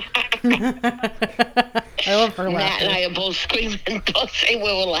 I love her Matt laughing. and I are both screaming pussy. We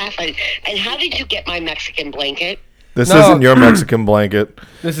were laughing. And how did you get my Mexican blanket? This isn't your Mexican blanket.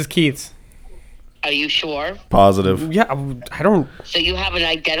 This is Keith's. Are you sure? Positive. Yeah, I don't. So you have an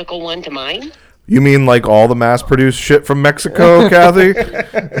identical one to mine? You mean like all the mass-produced shit from Mexico, Kathy?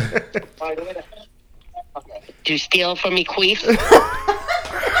 Do you steal from me, Queef?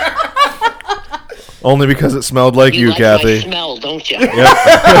 Only because it smelled like you, like Kathy. My smell, don't you? Yep.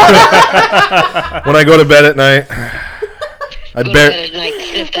 When I go to bed at night, I Go to bet. bed at night,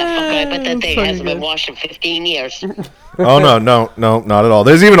 sniff that fucker. I bet that thing hasn't been washed in 15 years. Oh no, not at all.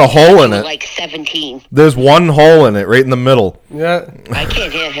 There's even a hole in it. Like 17. There's one hole in it, right in the middle. Yeah. I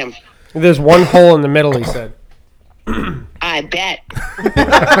can't hear him. There's one hole in the middle. He said. I bet.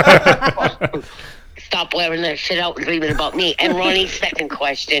 Stop wearing that shit out and dreaming about me. And Ronnie's second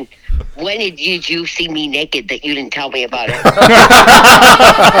question. When did you see me naked that you didn't tell me about it?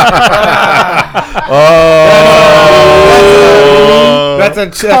 Oh. That's a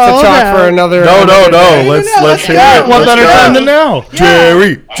chalk for another. No. Let's hear it. What better time than now?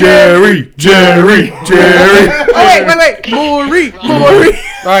 Jerry. Oh, wait. Maury.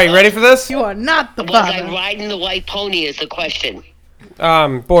 All right, ready for this? You are not the Was I father. riding the white pony is the question.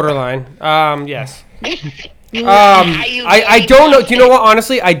 Borderline. Yes. Are you I don't know. Do you know what?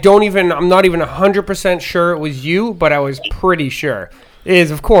 Honestly, I'm not even 100% sure it was you, but I was pretty sure.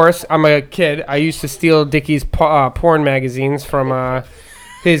 Of course, I'm a kid. I used to steal Dickie's porn magazines from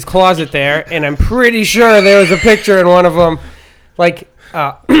his closet there, and I'm pretty sure there was a picture in one of them, like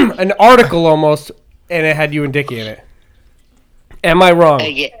an article almost, and it had you and Dickie in it. Am I wrong?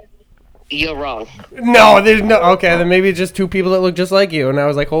 Yeah, you're wrong. No, there's no. Okay, then maybe it's just two people that look just like you, and I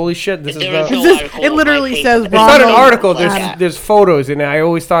was like, "Holy shit, this is." There is The, no article. It literally on my says Facebook. it's not an Ronald article. Adams. There's photos in it. I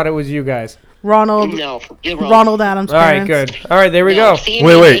always thought it was you guys. Ronald No, you're wrong. Ronald Adams. All right, parents. good. All right, there we No, go. seeing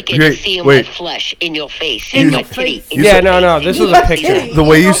Wait, me wait, naked is seeing wait. my flesh in your face, In in your my titty. face. in Yeah, your no. face. This was a picture. The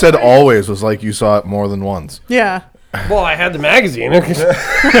way you said always was like you saw it more than once. Yeah. Well, I had the magazine. you gotta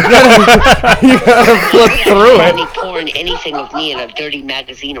flip through Funny it. porn, anything of me in a dirty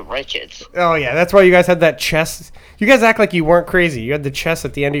magazine of riches. Oh yeah, that's why you guys had that chest. You guys act like you weren't crazy. You had the chest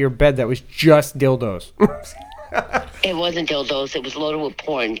at the end of your bed that was just dildos. It wasn't dildos. It was loaded with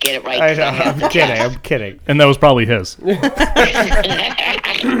porn. Get it right. I 'cause I know. have the I'm kidding. chest. I'm kidding. And that was probably his.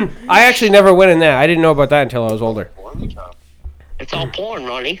 I actually never went in that. I didn't know about that until I was older. It's all porn,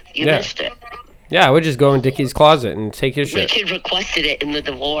 Ronnie. You Yeah. missed it. Yeah, I would just go in Dickie's closet and take his shit. Richard requested it in the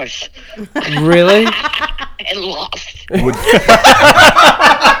divorce Really? and lost.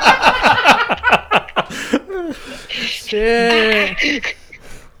 Shit.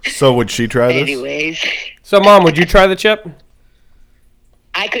 So would she try this? Anyways, So, Mom, would you try the chip?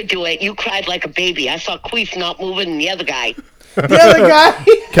 I could do it. You cried like a baby. I saw Queef not moving and the other guy. The other guy.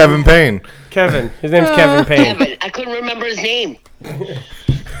 Kevin Payne. Kevin. His name's Kevin Payne. Kevin, I couldn't remember his name.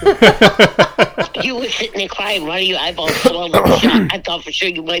 You were sitting there crying, running your eyeballs swollen shut. I thought for sure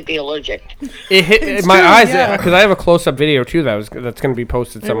you might be allergic. It hit It's my true, eyes yeah. because I have a close-up video too that's going to be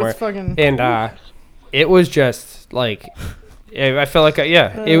posted somewhere. was fucking- And it was just like I felt like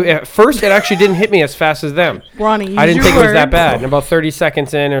at first it actually didn't hit me as fast as them. Ronnie, use I didn't your think it was that words. bad. And about 30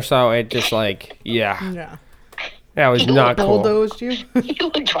 seconds in or so, it just like Yeah. that was not cool. Bulldozed you.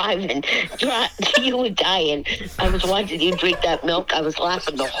 You were driving. You were dying. I was watching you drink that milk. I was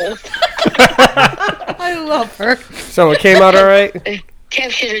laughing the whole time. I love her. So it came out all right. Kev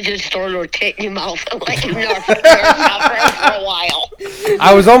should have just thrown her tit in your mouth and let you nurse her for a while.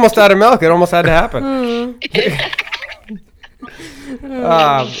 I was almost out of milk. It almost had to happen.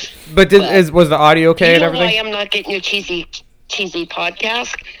 But was the audio okay You and know everything? why I'm not getting your cheesy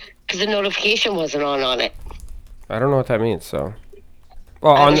podcast? Because the notification wasn't on it. I don't know what that means. So,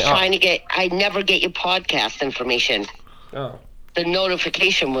 well, I on was the, trying to get. I never get your podcast information. oh. The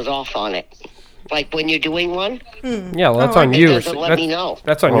notification was off on it. Like when you're doing one, Yeah, well, that's Oh, on it you. doesn't let me know.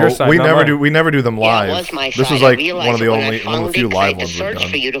 That's on Well, your side. we not never mine. do. We never do them Yeah, live. it was my This side. is I like realized one of the it when I only one of the found few it, 'cause I live had to ones we've search done.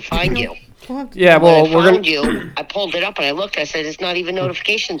 for you to find you. Yeah, well, When I we're found gonna. you, I pulled it up and I looked. I said, "It's not even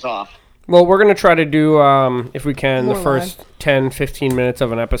notifications off." Well, we're gonna try to do, if we can, More the first 10, 15 minutes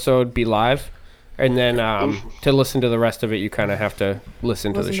of an episode be live, and then to listen to the rest of it, you kind of have to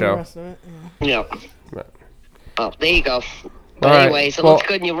listen to the show. rest of it, yeah. Yeah. Oh, there you go. But All right, anyways, it well- looks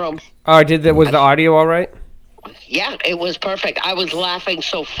good in your room. Was the audio all right? Yeah, it was perfect. I was laughing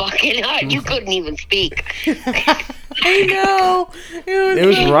so fucking hard you couldn't even speak. I know. It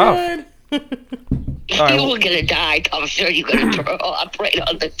was so rough. You were gonna die. I'm sure you're gonna throw up right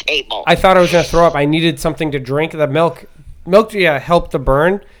on the table. I thought I was gonna throw up. I needed something to drink. The milk, helped the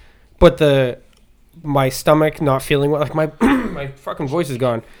burn, but my stomach not feeling well. Like my fucking voice is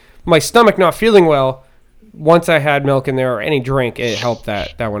gone. My stomach not feeling well. Once I had milk in there or any drink, it helped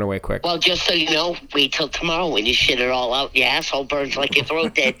that went away quick. Well, just so you know, wait till tomorrow when you shit it all out. Your asshole burns like your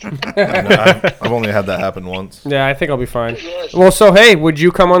throat did. I've only had that happen once. Yeah, I think I'll be fine. Well, so hey, would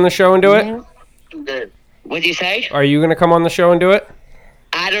you come on the show and do it? What'd you say? Are you gonna come on the show and do it?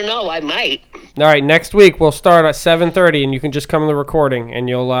 I don't know. I might. All right, next week we'll start at 7:30, and you can just come to the recording, and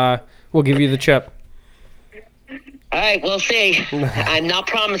we'll give you the chip. All right, we'll see. I'm not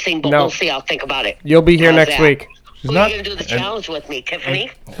promising, but we'll see. I'll think about it. You'll be here next week. Who's going to do the challenge with me,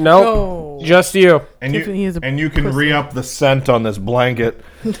 Tiffany? No, just you. And you can re-up the scent on this blanket.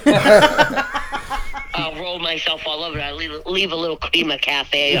 I'll roll myself all over. I'll leave a little cream of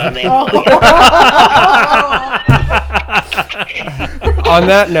cafe on there. On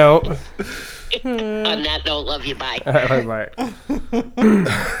that note. On that note, love you. Bye. All right, bye.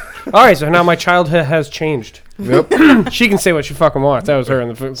 All right, so now my childhood has changed. Yep. She can say what she fucking wants. That was her in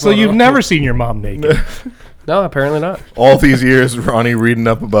the photo. So you've never seen your mom naked? No, apparently not. All these years, Ronnie reading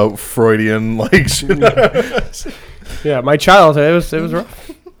up about Freudian Yeah, my childhood it was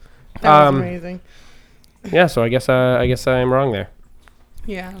rough. That was amazing. Yeah, so I guess I'm wrong there.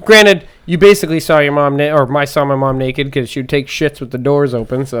 Yeah. Granted, you basically saw your mom I saw my mom naked because she'd take shits with the doors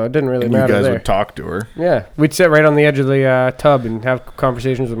open, so it didn't really matter. You guys there. would talk to her. Yeah, we'd sit right on the edge of the tub and have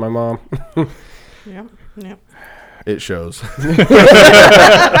conversations with my mom. Yep. It shows.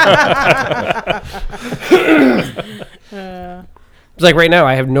 It's like right now,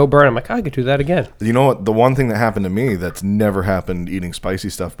 I have no burn. I'm like, I could do that again. You know what? The one thing that happened to me that's never happened eating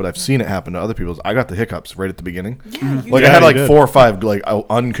spicy stuff, but I've seen it happen to other people, is I got the hiccups right at the beginning. Yeah, I had like 4 or 5 like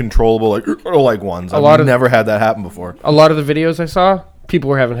uncontrollable like ones. I've never had that happen before. A lot of the videos I saw,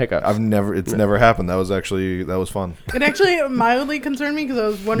 people were having hiccups. It's never happened. That was fun. It actually mildly concerned me because I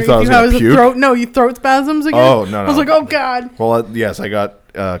was wondering if you had throat spasms again. Oh, no. I was like, oh God. Well, yes, I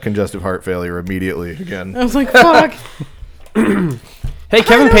got congestive heart failure immediately again. I was like, fuck. Hey,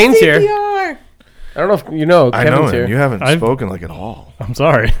 Kevin Payne's here. I don't know if you know. I Kevin's know, here. You haven't spoken like at all. I'm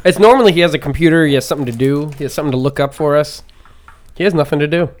sorry. It's normally he has a computer. He has something to do. He has something to look up for us. He has nothing to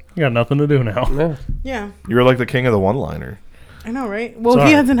do. You got nothing to do now. Yeah. You're like the king of the one-liner. I know, right? Well,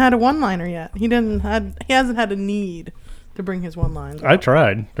 he hasn't had a one-liner yet. He hasn't had a need to bring his one-lines. I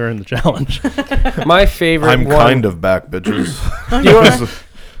tried during the challenge. My favorite. I'm kind of back, bitches.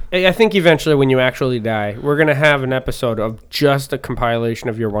 I think eventually when you actually die, we're going to have an episode of just a compilation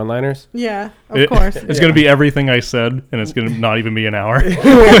of your one-liners. Yeah, of course. It's going to be everything I said, and it's going to not even be an hour. It's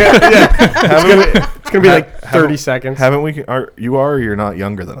going to be like 30 seconds. Haven't we? You're not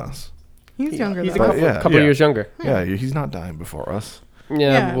younger than us. He's younger He's than a us. couple years younger. Yeah, he's not dying before us.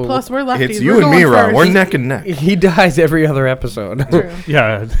 Yeah, plus we're lefties. It's you and me, Ron. We're neck and neck. He dies every other episode. True.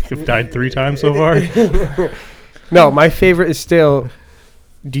 Yeah, I've died 3 times so far. No, my favorite is still...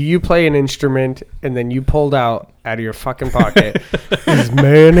 Do you play an instrument and then you pulled out of your fucking pocket, is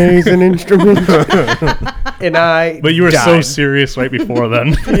mayonnaise an instrument? But you were so serious right before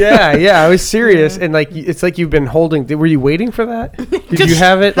then. Yeah, I was serious, and like it's like you've been holding. Were you waiting for that? Did you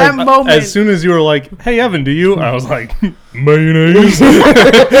have it? That moment. As soon as you were like, "Hey, Evan, do you?" I was like, "Mayonnaise."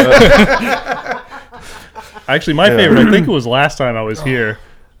 Actually, my favorite. I think it was last time I was here.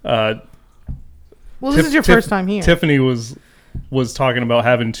 Well, this is your first time here. Tiffany was talking about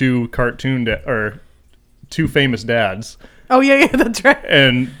having 2 2 famous dads. Oh yeah, that's right.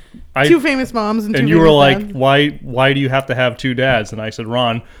 And 2 famous moms and 2 you were like, dads. why do you have to have 2 dads? And I said,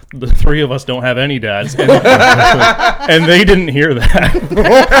 Ron, the 3 of us don't have any dads. And they didn't hear that.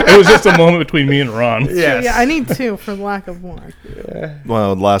 It was just a moment between me and Ron. Yes. Yeah, I need 2 for lack of one. Yeah.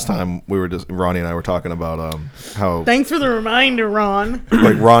 Well, last time Ronnie and I were talking about how. Thanks for the reminder, Ron.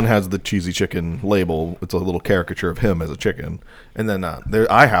 Like Ron has the cheesy chicken label. It's a little caricature of him as a chicken. And then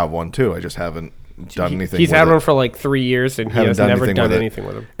I have one too. I just haven't done anything. He's had one for like 3 years, and he has never done anything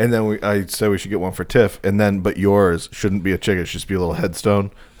with him. And then I said we should get one for Tiff. And then, but yours shouldn't be a chicken; it should just be a little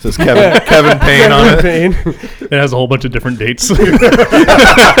headstone. It says Kevin Payne on it. It has a whole bunch of different dates. It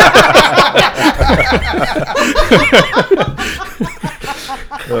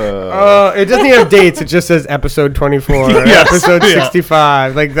doesn't even have dates. It just says episode 24, episode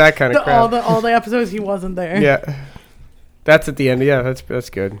 65, like that kind of crap. All the episodes he wasn't there. Yeah. That's at the end. Yeah, that's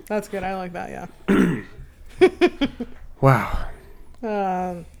good. That's good. I like that, yeah. Wow.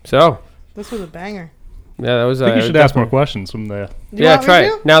 So. So. This was a banger. Yeah, that was. I think you should ask more questions from the. Yeah, try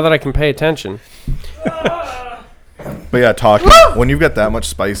it. Now that I can pay attention. But yeah, talking when you've got that much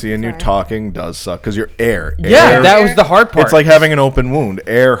spicy in you, talking does suck because you're air. Yeah, that was the hard part. It's like having an open wound.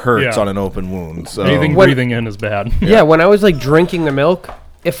 Air hurts on an open wound. So anything breathing in is bad. Yeah, when I was like drinking the milk,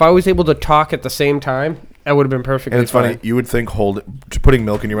 if I was able to talk at the same time, that would have been perfect. And it's funny, you would think putting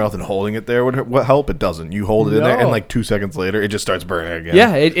milk in your mouth and holding it there would help. It doesn't. You hold it in there, and like 2 seconds later, it just starts burning again.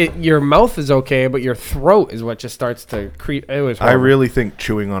 Yeah, your mouth is okay, but your throat is what just starts to creep. It was horrible. I really think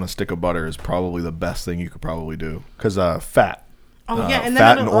chewing on a stick of butter is probably the best thing you could probably do because fat. Oh yeah, and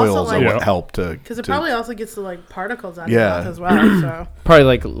fat then and oils like, are what help to. Because it probably also gets the like particles out of your mouth as well. So probably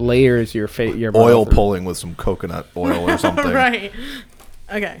like layers your oil pulling with some coconut oil or something. Right.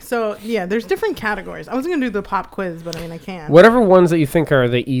 Okay, so yeah, there's different categories. I was gonna do the pop quiz, but I mean I can't. Whatever ones that you think are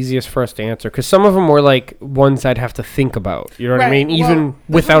the easiest for us to answer, because some of them were like ones I'd have to think about. You know what I mean? Even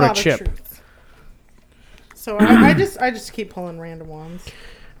without a chip. So I just keep pulling random ones.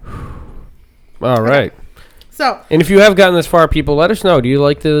 All right. So. And if you have gotten this far, people, let us know. Do you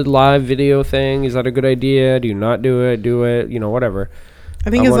like the live video thing? Is that a good idea? Do you not do it? Do it? You know, whatever. I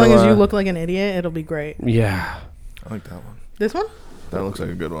think as long as you look like an idiot, it'll be great. Yeah. I like that one. This one? That looks like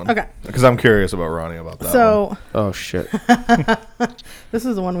a good one. Okay. Because I'm curious about Ronnie about that one. Oh, shit. This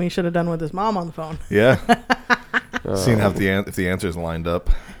is the one we should have done with his mom on the phone. Yeah. Seeing if the answer's lined up.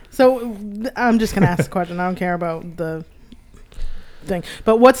 So I'm just going to ask the question. I don't care about the thing.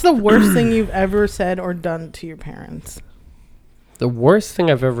 But what's the worst thing you've ever said or done to your parents? The worst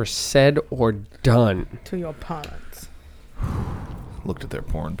thing I've ever said or done? To your parents. Looked at their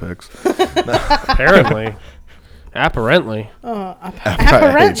porn pics. Apparently. Apparently.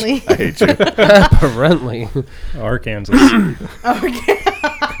 Apparently. I hate you. Apparently. Arkansas.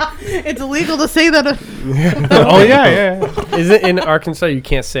 It's illegal to say that. Oh, yeah. Is it in Arkansas? You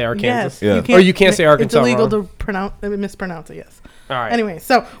can't say Arkansas? Yes. Yeah. You can't say Arkansas. It's illegal wrong. to mispronounce it, yes. All right. Anyway,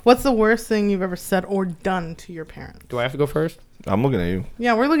 so what's the worst thing you've ever said or done to your parents? Do I have to go first? I'm looking at you.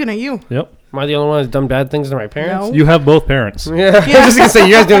 Yeah, we're looking at you. Yep. Am I the only one that's done bad things to my parents? No. You have both parents. Yeah. I was just going to say,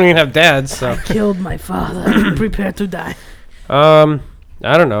 you guys don't even have dads, so. Killed my father. Prepare to die. I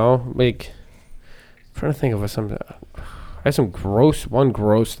don't know. Like, I'm trying to think of something. I have one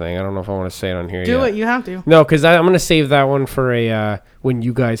gross thing. I don't know if I want to say it on here. Do it. You have to. No, because I'm going to save that one for when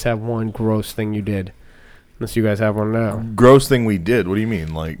you guys have one gross thing you did. Unless you guys have one now. Gross thing we did. What do you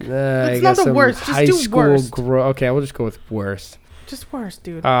mean? Like, it's not the worst. Just do worst. Okay, I will just go with worst. Just worst,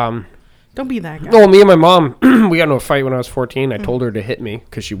 dude. Don't be that guy. No, me and my mom, we got into a fight when I was 14. I told her to hit me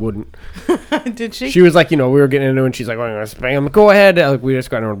because she wouldn't. Did she? She was like, we were getting into it, and she's like, I'm going to spank him. Go ahead. We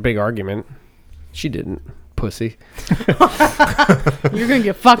just got into a big argument. She didn't. Pussy. You're going to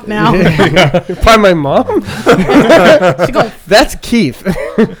get fucked now. By my mom? That's Keith.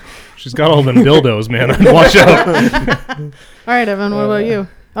 She's got all them dildos, man. Watch out. All right, Evan, what about you?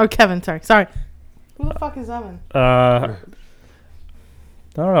 Oh, Kevin, sorry. Who the fuck is Evan? I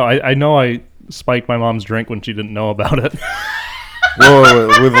don't know. I know I spiked my mom's drink when she didn't know about it.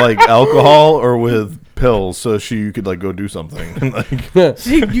 Whoa, with like alcohol or with pills, so you could like go do something.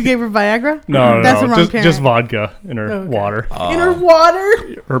 You gave her Viagra? No, That's the wrong just vodka in her water. In her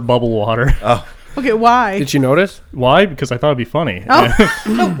water? Her bubble water. Oh. Okay, why? Did you notice? Why? Because I thought it'd be funny. Oh,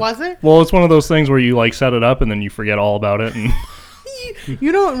 no, was it? Well, it's one of those things where you like set it up and then you forget all about it. And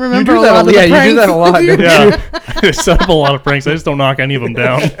you don't remember you do that, you do that a lot. Yeah, I set up a lot of pranks. I just don't knock any of them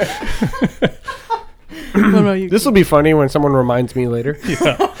down. This will be funny when someone reminds me later.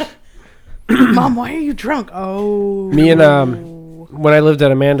 Yeah. Mom, why are you drunk? Oh. Me and when I lived at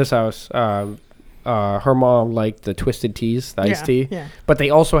Amanda's house, her mom liked the twisted teas, the iced tea. Yeah. But they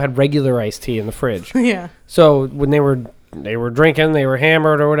also had regular iced tea in the fridge. Yeah. So when they were drinking, they were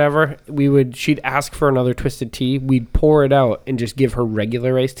hammered or whatever, she'd ask for another twisted tea. We'd pour it out and just give her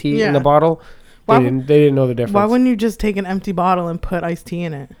regular iced tea in the bottle. They didn't know the difference. Why wouldn't you just take an empty bottle and put iced tea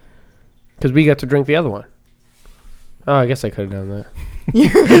in it? Because we got to drink the other one. Oh, I guess I could have done that.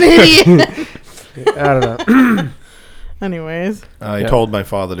 You're an idiot. I don't know. Anyways. I told my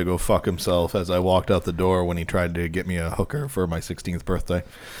father to go fuck himself as I walked out the door when he tried to get me a hooker for my 16th birthday.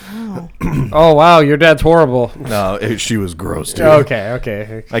 Oh. Oh, wow. Your dad's horrible. No, she was gross, too.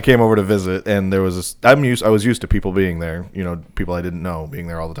 Okay. I came over to visit, and there was this... I was used to people being there, people I didn't know being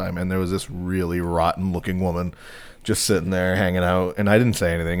there all the time, and there was this really rotten-looking woman just sitting there hanging out, and I didn't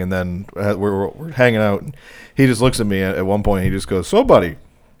say anything, and then we're hanging out, and he just looks at me at one point, he just goes, "So, buddy,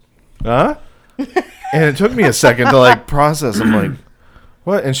 huh?" And it took me a second to like process. I'm like,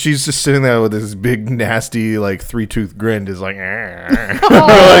 what? And she's just sitting there with this big nasty like 3-tooth grin, just like,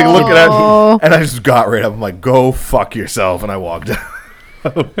 like looking at it. And I just got right up. I'm like, go fuck yourself. And I walked out.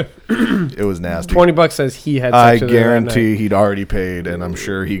 It was nasty. $20 says he had I sex with her that guarantee night. he'd already paid, and I'm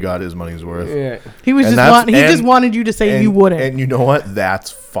sure he got his money's worth. Yeah. He was And he just wanted you to say you wouldn't. And you know what?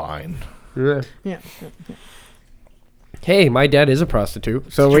 That's fine. Yeah. Yeah. Hey, my dad is a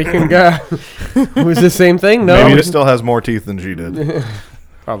prostitute, so we can go. Was the same thing? No, Maybe he still has more teeth than she did.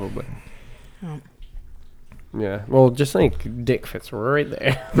 probably. Yeah. Well, just think, dick fits right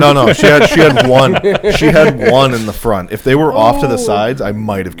there. No, she had one. She had one in the front. If they were off to the sides, I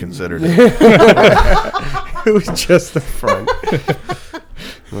might have considered it. It was just the front.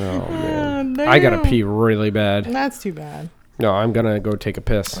 Oh man, I gotta pee really bad. That's too bad. No, I'm gonna go take a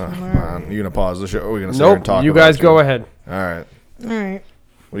piss. Man, you gonna pause the show? Or are we gonna sit here and Nope. talk? You about guys it? go ahead. All right. All right.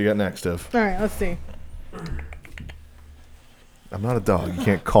 What do you got next, Tiff? All right. Let's see. I'm not a dog. You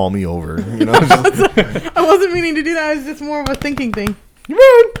can't call me over. You know. Just, I wasn't meaning to do that. It was just more of a thinking thing.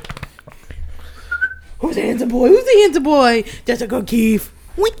 Who's the handsome boy? Who's the handsome boy? Jessica Keefe.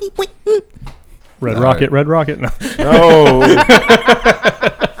 Red All Rocket, right. Red Rocket. No. no.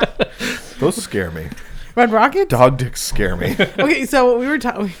 Those scare me. Red Rocket? Dog dicks scare me. Okay, so we were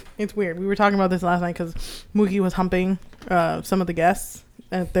talking. It's weird. We were talking about this last night because Mookie was humping some of the guests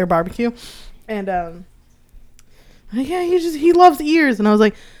at their barbecue, and yeah, he loves ears. And I was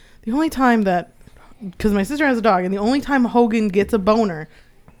like, the only time that, because my sister has a dog, and the only time Hogan gets a boner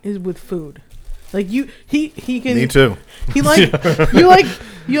is with food. Like he can. Me too. He like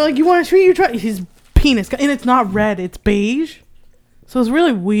you want to treat you try his penis, and it's not red, it's beige, so it's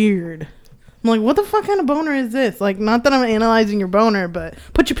really weird. I'm like, what the fuck kind of boner is this? Like, not that I'm analyzing your boner, but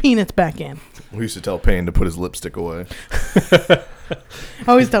put your penis back in. We used to tell Payne to put his lipstick away. I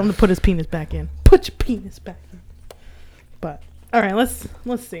always tell him to put his penis back in. Put your penis back in. But all right, let's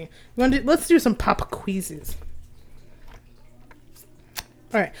see. Let's do some pop quizzes.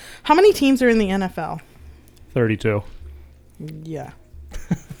 All right, how many teams are in the NFL? 32. Yeah.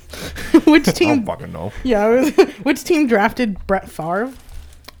 Which I team? don't fucking know. Yeah. Which team drafted Brett Favre?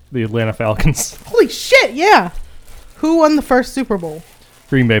 The Atlanta Falcons. Holy shit! Yeah. Who won the first Super Bowl?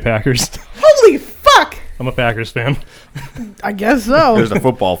 Green Bay Packers. Holy fuck! I'm a Packers fan. I guess so. There's a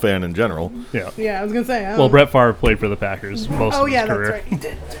football fan in general. Yeah. Yeah, I was gonna say. Well, Brett Favre played for the Packers most of his yeah, career. that's right. He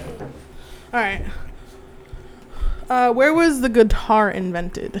did. All right. Where was the guitar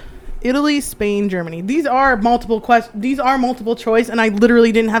invented? Italy, Spain, Germany. These are multiple These are multiple choice, and I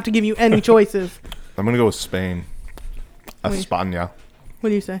literally didn't have to give you any choices. I'm gonna go with Spain. España. What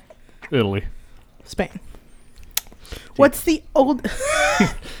do you say? Italy. Spain. What's the old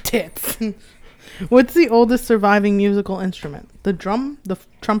tits? What's the oldest surviving musical instrument? The drum, the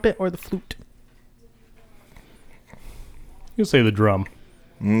trumpet, or the flute? You say the drum.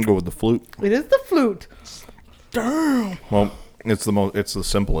 I'm gonna go with the flute. It is the flute. Damn. Well, it's the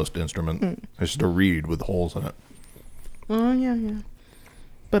simplest instrument. It's just a reed with holes in it. Oh yeah.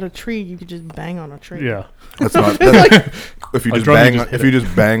 But a tree, you could just bang on a tree. Yeah. That's not. If you A just drum, bang, you just if hit you it.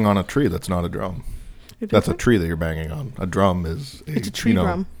 just bang on a tree, that's not a drum. It's That's a tree that you're banging on. A drum is It's a tree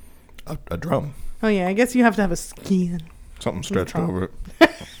drum. A drum. Oh yeah, I guess you have to have a skin. Something stretched drum. over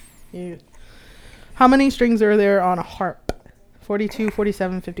it. Yeah. How many strings are there on a harp? 42,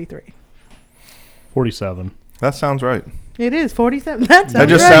 47, 53. 47. That sounds right. It is 47. That sounds That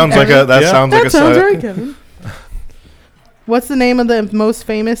just right, sounds like Kevin. a. That Yeah. sounds That like a. sounds right, Kevin. What's the name of the most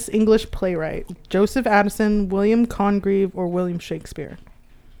famous English playwright? Joseph Addison, William Congreve, or William Shakespeare?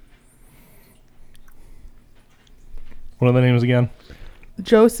 What are the names again?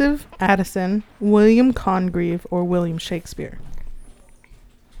 Joseph Addison, William Congreve, or William Shakespeare?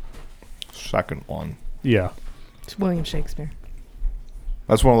 Second one. Yeah. It's William Shakespeare.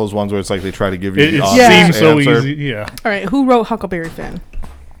 That's one of those ones where it's like they try to give you It the Yeah. obvious seems so answer. easy. Yeah. All right, who wrote Huckleberry Finn?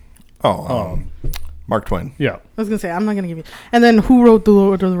 Oh, Mark Twain. Yeah. I was going to say, I'm not going to give you. And then who wrote the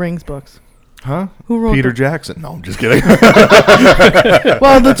Lord of the Rings books? Huh? Who wrote Peter the- Jackson. No, I'm just kidding.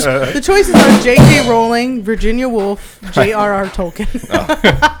 Well, the choices are J.K. Rowling, Virginia Woolf, J.R.R. Tolkien.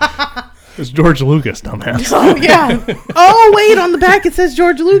 It's George Lucas, dumbass. Oh, yeah. Oh, wait, on the back it says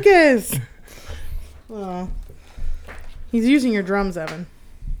George Lucas. Oh. He's using your drums, Evan.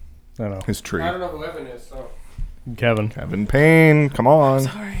 I know. His tree. I don't know who Evan is, so. Kevin. Kevin Payne. Come on.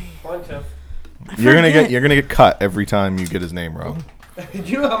 Sorry. Fun, Tiff. You're forget. gonna get cut every time you get his name wrong. Did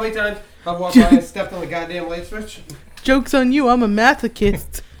you know how many times I've walked by and stepped on the goddamn light switch? Joke's on you. I'm a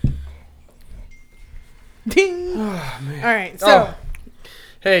masochist. Ding. Oh, man. All right, so. Oh.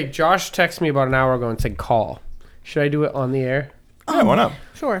 Hey, Josh texted me about an hour ago and said call. Should I do it on the air? Yeah, why not?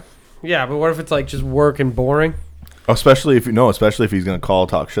 Sure. Yeah, but what if it's like just work and boring? Especially if he's gonna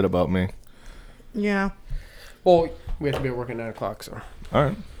talk shit about me. Yeah. Well, we have to be at work at 9 o'clock, so. All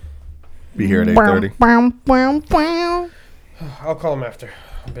right. Be here at 8:30. I'll call him after.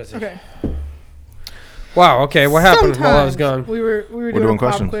 I'm busy. Okay. Wow. Okay. What happened while I was gone? We were doing pop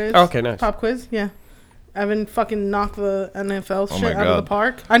questions. quiz. Oh, okay, nice. Pop quiz. Yeah. Evan fucking knocked the NFL Oh shit my out of the God.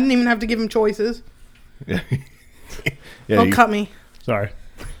 park. I didn't even have to give him choices. Yeah. Don't cut me. Sorry.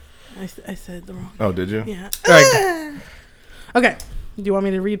 I said the wrong. Oh, did you? Yeah. All right. Okay. Do you want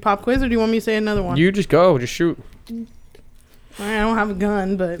me to read pop quiz or do you want me to say another one? You just go. Just shoot. All right, I don't have a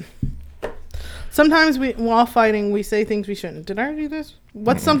gun, but sometimes while fighting, we say things we shouldn't. Did I already do this?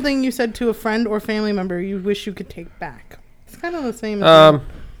 What's something you said to a friend or family member you wish you could take back? It's kind of the same.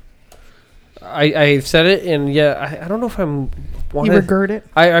 I said it, and yeah, I don't know if I'm. You regret it?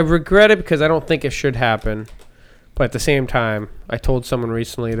 I regret it because I don't think it should happen. But at the same time, I told someone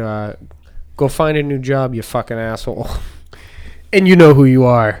recently to go find a new job, you fucking asshole. And you know who you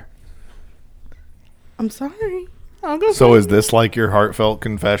are. I'm sorry. I'll go. So is this like your heartfelt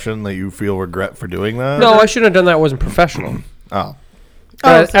confession that you feel regret for doing that? No, I shouldn't have done that. It wasn't professional. Oh.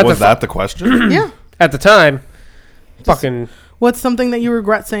 At that the question? Yeah. At the time, fucking. What's something that you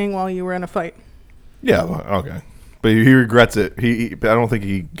regret saying while you were in a fight? Yeah, well, okay. But he regrets it. I don't think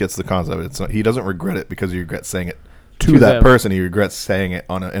he gets the concept. It's not, he doesn't regret it because he regrets saying it to that them. person. He regrets saying it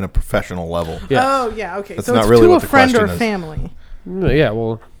in a professional level. Yeah. Oh, yeah, okay. That's so not it's really to what a the friend or question is. family. Yeah,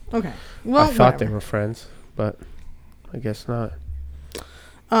 well, Okay. Well, I thought they whatever. were friends, but I guess not.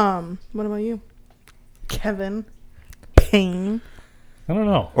 What about you? Kevin Payne. I don't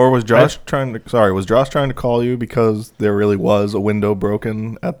know. Or was Josh trying to call you because there really was a window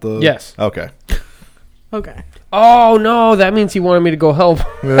broken at the... Yes. Okay. Okay. Oh, no, that means he wanted me to go help.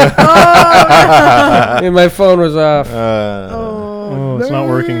 And my phone was off. Oh, it's not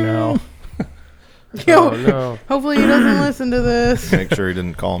working now. Yo, Oh, no. hopefully he doesn't listen to this. Make sure he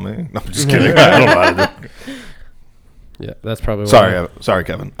didn't call me. No, I'm just kidding. I don't know how to do it. Yeah, that's probably Sorry,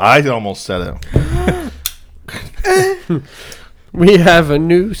 Kevin. I almost said it. We have a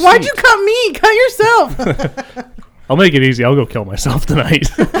new seat. Why'd you cut me? Cut yourself. I'll make it easy. I'll go kill myself tonight.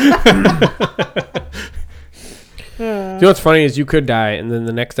 You know what's funny is you could die, and then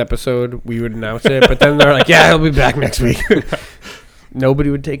the next episode we would announce it, but then they're like, yeah, he'll be back next week. Nobody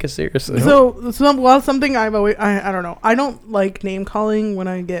would take us seriously. Something I've always, I don't know. I don't like name calling when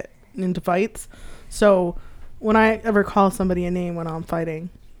I get into fights. So when I ever call somebody a name when I'm fighting,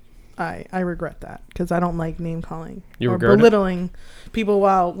 I regret that because I don't like name calling or belittling people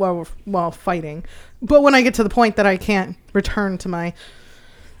while fighting. But when I get to the point that I can't return to my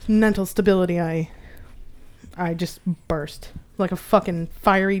mental stability, I just burst like a fucking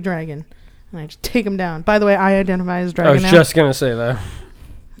fiery dragon. And I just take him down. By the way, I identify as a dragon. I was just going to say that.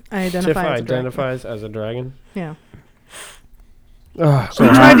 I identify Tiff identifies as a dragon. Yeah.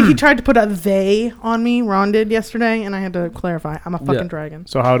 So he tried to put a they on me. Ron did yesterday, and I had to clarify. I'm a fucking dragon.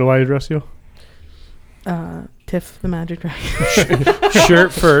 So how do I address you? Tiff the magic dragon.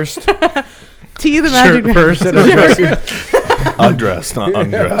 Shirt first. T the magic dragon. First and address you. Undressed, not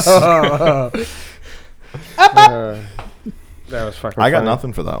undressed. That was fucking I got funny.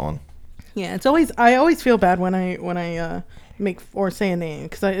 nothing for that one. Yeah, it's always. I always feel bad when I make or say a name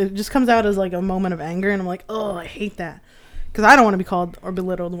because it just comes out as like a moment of anger, and I'm like, oh, I hate that because I don't want to be called or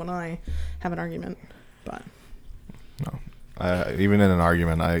belittled when I have an argument. But no, even in an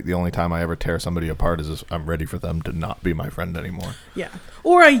argument, the only time I ever tear somebody apart is if I'm ready for them to not be my friend anymore. yeah,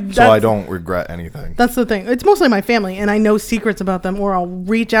 or I don't regret anything. That's the thing. It's mostly my family, and I know secrets about them, or I'll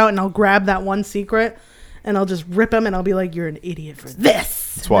reach out and I'll grab that one secret. And I'll just rip them, and I'll be like, "You're an idiot for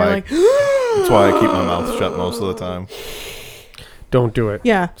this." That's why. Like, that's why I keep my mouth shut most of the time. Don't do it.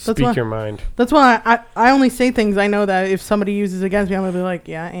 Yeah, Speak your mind. That's why I only say things I know that if somebody uses against me, I'm gonna be like,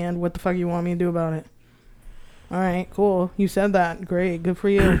 "Yeah, and what the fuck you want me to do about it?" All right, cool. You said that. Great. Good for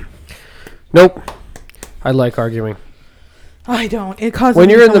you. Nope. I like arguing. I don't. It causes when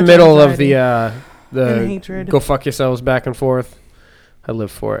me you're so in the much middle anxiety of the and hatred. Go fuck yourselves back and forth. I live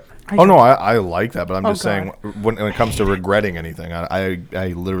for it. I like that, but I'm just God. saying when it comes to regretting anything, I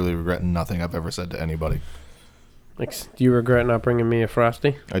literally regret nothing I've ever said to anybody. Like, do you regret not bringing me a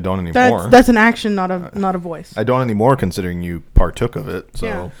Frosty? I don't anymore. That's an action, not a voice. I don't anymore, considering you partook of it. So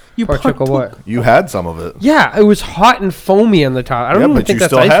Yeah. You Partook of what? you had some of it. Yeah, it was hot and foamy on the top. I don't even but think you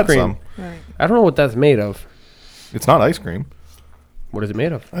that's still ice had cream. some. Right. I don't know what that's made of. It's not ice cream. What is it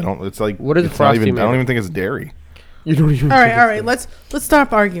made of? I don't. It's like What is it's Frosty not even. made I don't of? even think it's dairy. You don't even. All right. Let's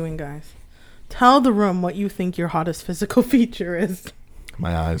stop arguing, guys. Tell the room what you think your hottest physical feature is.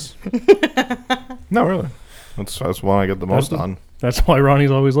 My eyes. No, really. That's why I get the most on. That's why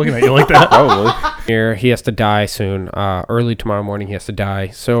Ronnie's always looking at you like that. Probably. Here, he has to die soon. Early tomorrow morning, he has to die.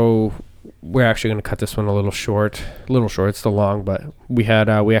 So we're actually going to cut this one a little short. It's still long, but we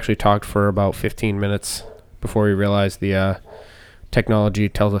actually talked for about 15 minutes before we realized the technology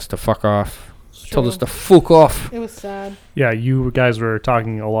tells us to fuck off. Told us to fuck off. It was sad. Yeah, you guys were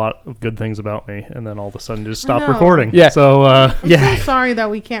talking a lot of good things about me, and then all of a sudden just stopped recording. Yeah. So, I'm so sorry that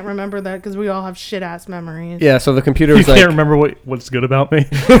we can't remember that because we all have shit-ass memories. Yeah, so the computer you was like... can't remember what's good about me?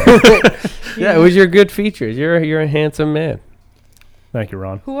 Yeah, it was your good features. You're a handsome man. Thank you,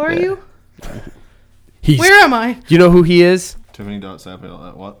 Ron. Who are you? He's, Where am I? Do you know who he is? Tiffany.Sapphill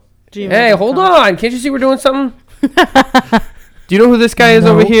at what? Hey, hold on. Can't you see we're doing something? Do you know who this guy is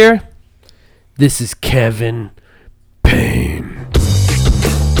over here? This is Kevin Payne.